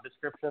good job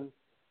description.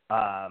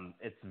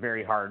 It's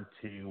very hard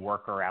to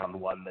work around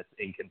one that's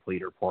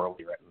incomplete or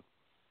poorly written.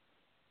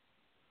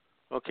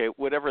 Okay,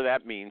 whatever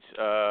that means.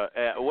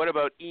 What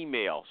about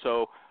email?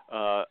 So,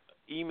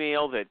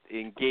 email that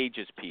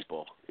engages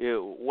people.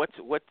 What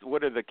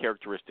are the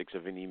characteristics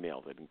of an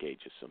email that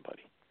engages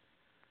somebody?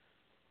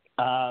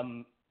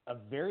 A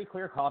very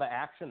clear call to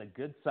action, a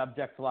good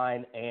subject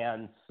line,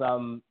 and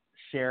some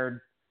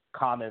shared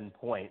common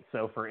point.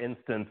 So, for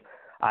instance,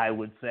 I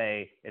would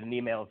say in an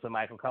email to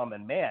Michael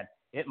Coleman, man,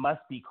 it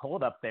must be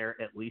cold up there.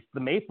 At least the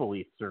Maple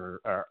Leafs are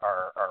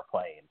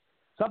playing.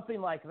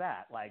 Something like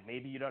that. Like,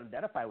 maybe you don't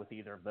identify with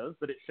either of those,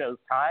 but it shows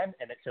time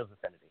and it shows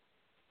affinity.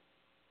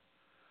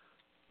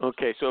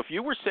 Okay, so if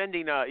you were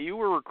you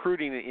were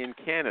recruiting in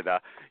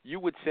Canada, you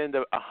would send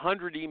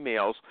 100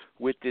 emails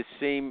with this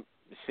same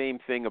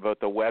thing about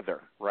the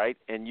weather, right?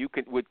 And you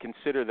would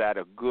consider that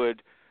a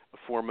good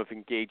form of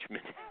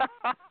engagement.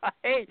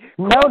 Hey,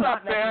 no,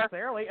 not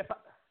necessarily.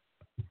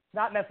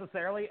 Not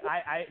necessarily.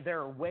 There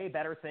are way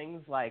better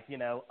things like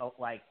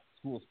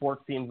school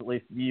sports teams, at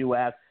least in the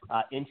U.S.,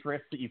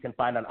 interests that you can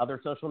find on other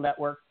social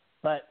networks.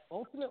 But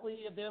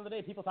ultimately, at the end of the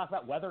day, people talk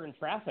about weather and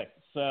traffic.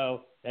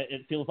 So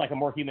it feels like a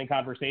more human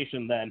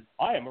conversation than,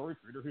 I am a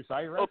recruiter who saw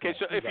your resume. Okay,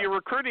 so if you're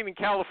recruiting in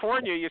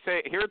California, you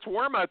say, here it's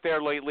warm out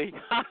there lately.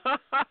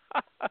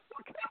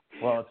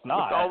 Well, it's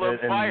not. With all those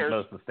fires. In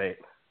most of the state.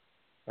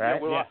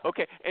 Right? Yeah,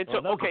 okay. And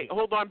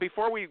hold on.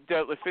 Before we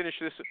finish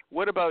this,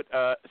 what about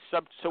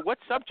so what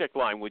subject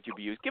line would you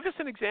be using? Give us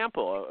an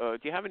example.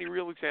 Do you have any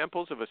real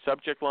examples of a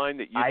subject line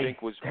that you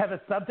think was? I have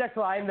a subject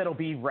line that'll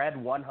be read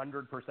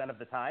 100% of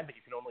the time, but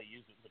you can only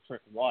use it the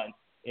trick once.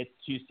 It's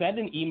to send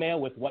an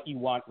email with what you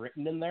want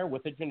written in there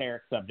with a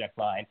generic subject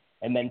line,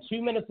 and then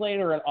 2 minutes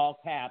later in all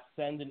caps,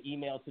 send an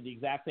email to the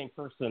exact same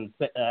person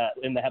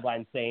in the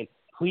headline saying,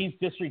 please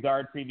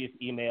disregard previous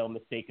email,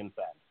 mistaken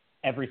send.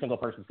 Every single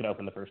person's going to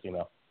open the first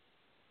email.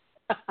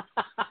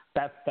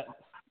 That's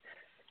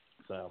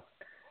so.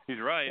 He's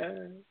right.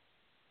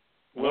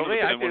 Well,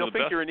 I don't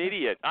think you're an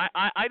idiot.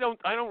 I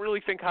don't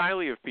really think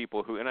highly of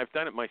people who, and I've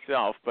done it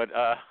myself, but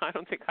I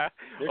don't think.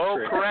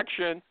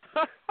 Correction.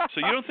 So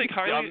you don't think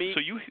highly?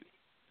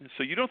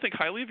 So you don't think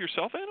highly of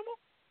yourself, Animal?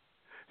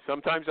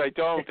 Sometimes I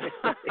don't.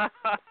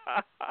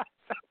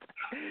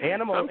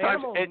 Animal,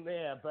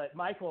 yeah, but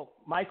Michael's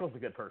a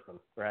good person,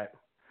 right?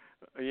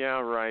 Yeah,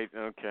 right.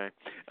 Okay.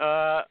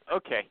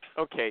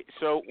 Okay.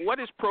 So, what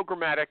is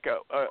programmatic?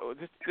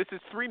 This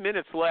is 3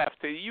 minutes left.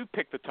 You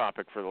pick the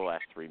topic for the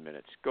last 3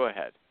 minutes. Go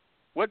ahead.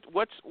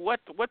 What's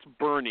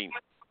burning?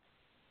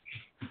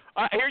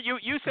 Here,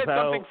 you said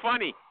something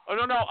funny. Oh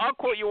no, I'll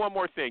quote you one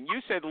more thing. You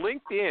said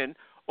LinkedIn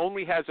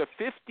only has a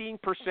 15%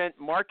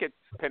 market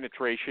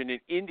penetration in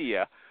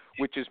India,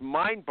 which is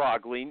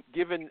mind-boggling,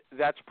 given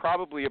that's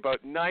probably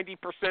about 90%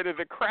 of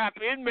the crap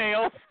in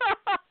mails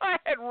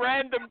and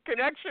random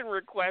connection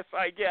requests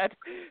I get.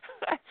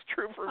 That's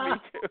true for me,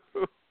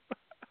 too.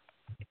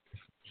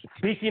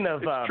 Speaking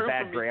of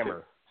bad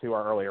grammar, to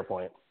our earlier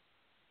point.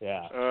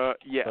 Yeah.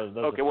 Yeah.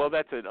 Okay. Well,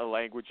 that's a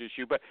language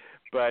issue,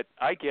 but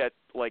I get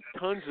like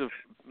tons of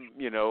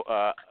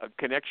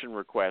connection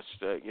requests.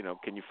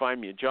 Can you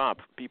find me a job?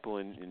 People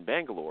in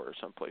Bangalore or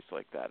someplace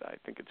like that. I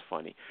think it's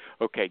funny.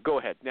 Okay, go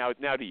ahead. Now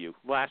to you.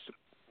 Last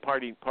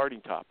parting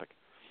topic.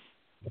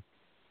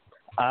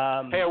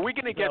 Hey, are we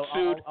going to get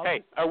sued?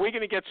 Are we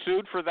going to get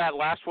sued for that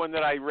last one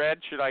that I read?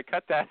 Should I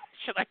cut that?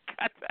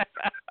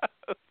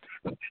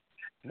 out?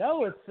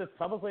 No, it's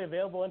publicly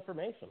available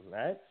information,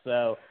 right?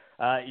 So.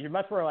 You're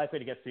much more likely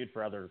to get sued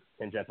for other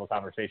tangential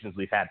conversations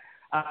we've had.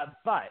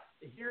 But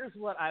here's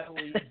what I will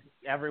leave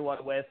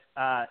everyone with.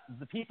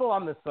 The people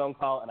on this phone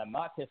call, and I'm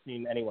not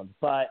kissing anyone's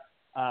butt,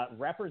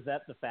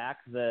 represent the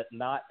fact that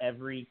not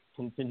every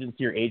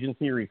contingency or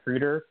agency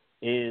recruiter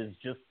is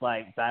just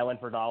like dialing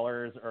for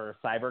dollars or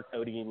cyber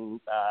coding,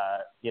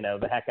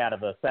 the heck out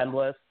of a send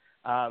list.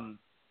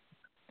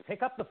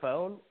 Pick up the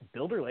phone,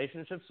 build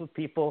relationships with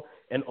people,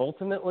 and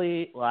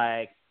ultimately,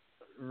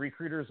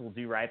 recruiters will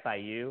do right by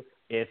you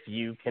if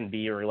you can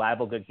be a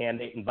reliable, good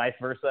candidate, and vice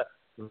versa.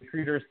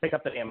 Recruiters, pick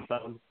up the damn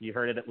phone. You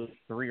heard it at least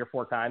 3 or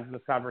 4 times in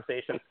this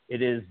conversation.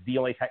 It is the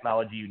only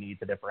technology you need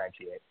to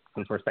differentiate,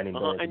 since we're spending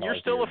billions of dollars. And you're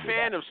still a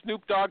fan of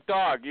Snoop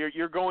Dogg.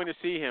 You're going to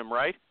see him,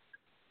 right?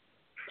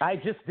 I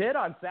just did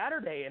on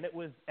Saturday, and it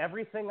was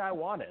everything I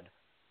wanted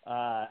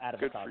out of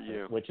Good the concert, for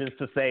you. which is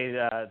to say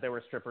there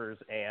were strippers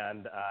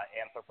and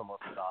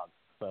anthropomorphic dogs,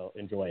 so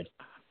enjoyed.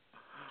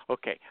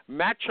 Okay,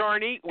 Matt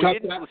Charney. We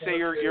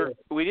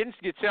didn't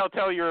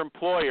tell your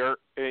employer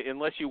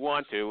unless you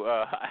want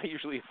to.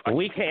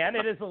 We can.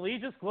 It is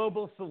Allegis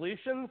Global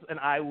Solutions, and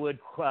I would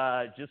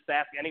just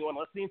ask anyone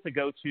listening to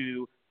go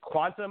to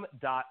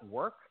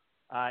quantum.work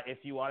if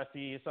you want to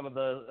see some of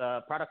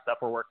the product stuff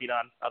we're working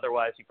on.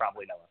 Otherwise, you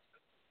probably know us.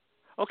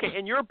 Okay,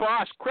 and your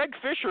boss, Craig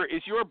Fisher,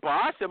 is your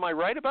boss. Am I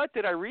right about?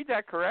 Did I read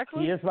that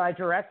correctly? He is my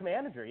direct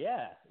manager.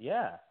 Yeah.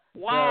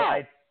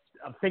 Wow.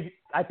 So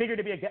I figured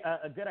it'd be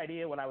a good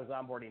idea when I was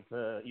onboarding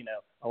to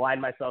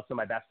align myself to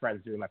my best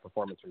friends doing my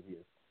performance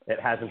reviews. It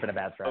hasn't been a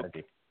bad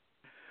strategy.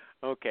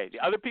 Okay. The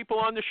other people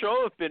on the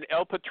show have been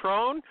El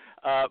Patron,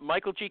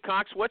 Michael G.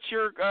 Cox. What's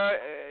your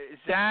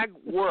Zag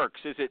Works?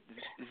 Is it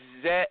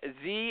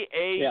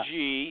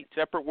Z-A-G,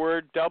 separate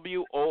word,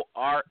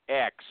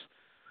 W-O-R-X?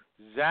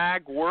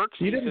 Zag Works.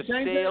 He's a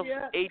sales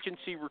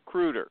agency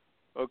recruiter.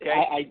 Okay.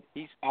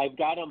 I've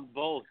got them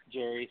both,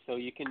 Jerry. So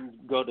you can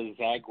go to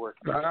Zagworks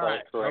and spell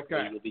it correctly.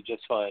 Okay. You'll be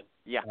just fine.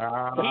 Yeah.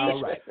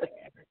 Right.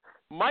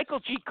 Michael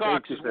G.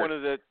 Cox is one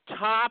of the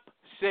top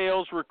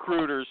sales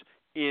recruiters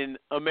in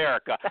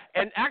America,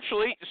 and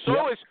actually,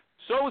 so is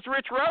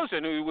Rich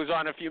Rosen, who was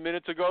on a few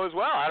minutes ago as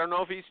well. I don't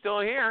know if he's still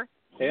here.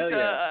 He's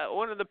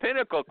one of the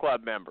Pinnacle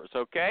Club members.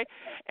 Okay,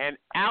 and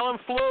Alan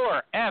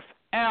Fleur, F-L-U-H-R-E-R,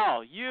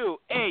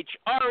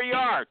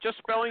 just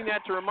spelling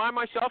that to remind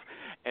myself,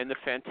 and the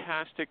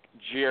fantastic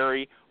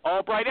Jerry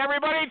Albright.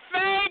 Everybody,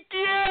 thank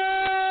you!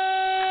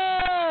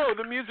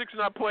 The music's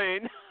not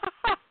playing.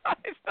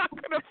 It's not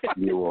going to play.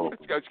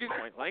 Excuse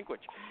my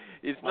language.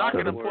 It's not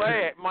going to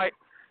play.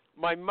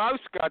 My mouse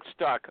got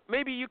stuck.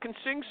 Maybe you can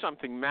sing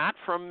something, Matt,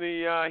 from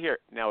the here.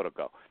 Now it'll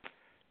go.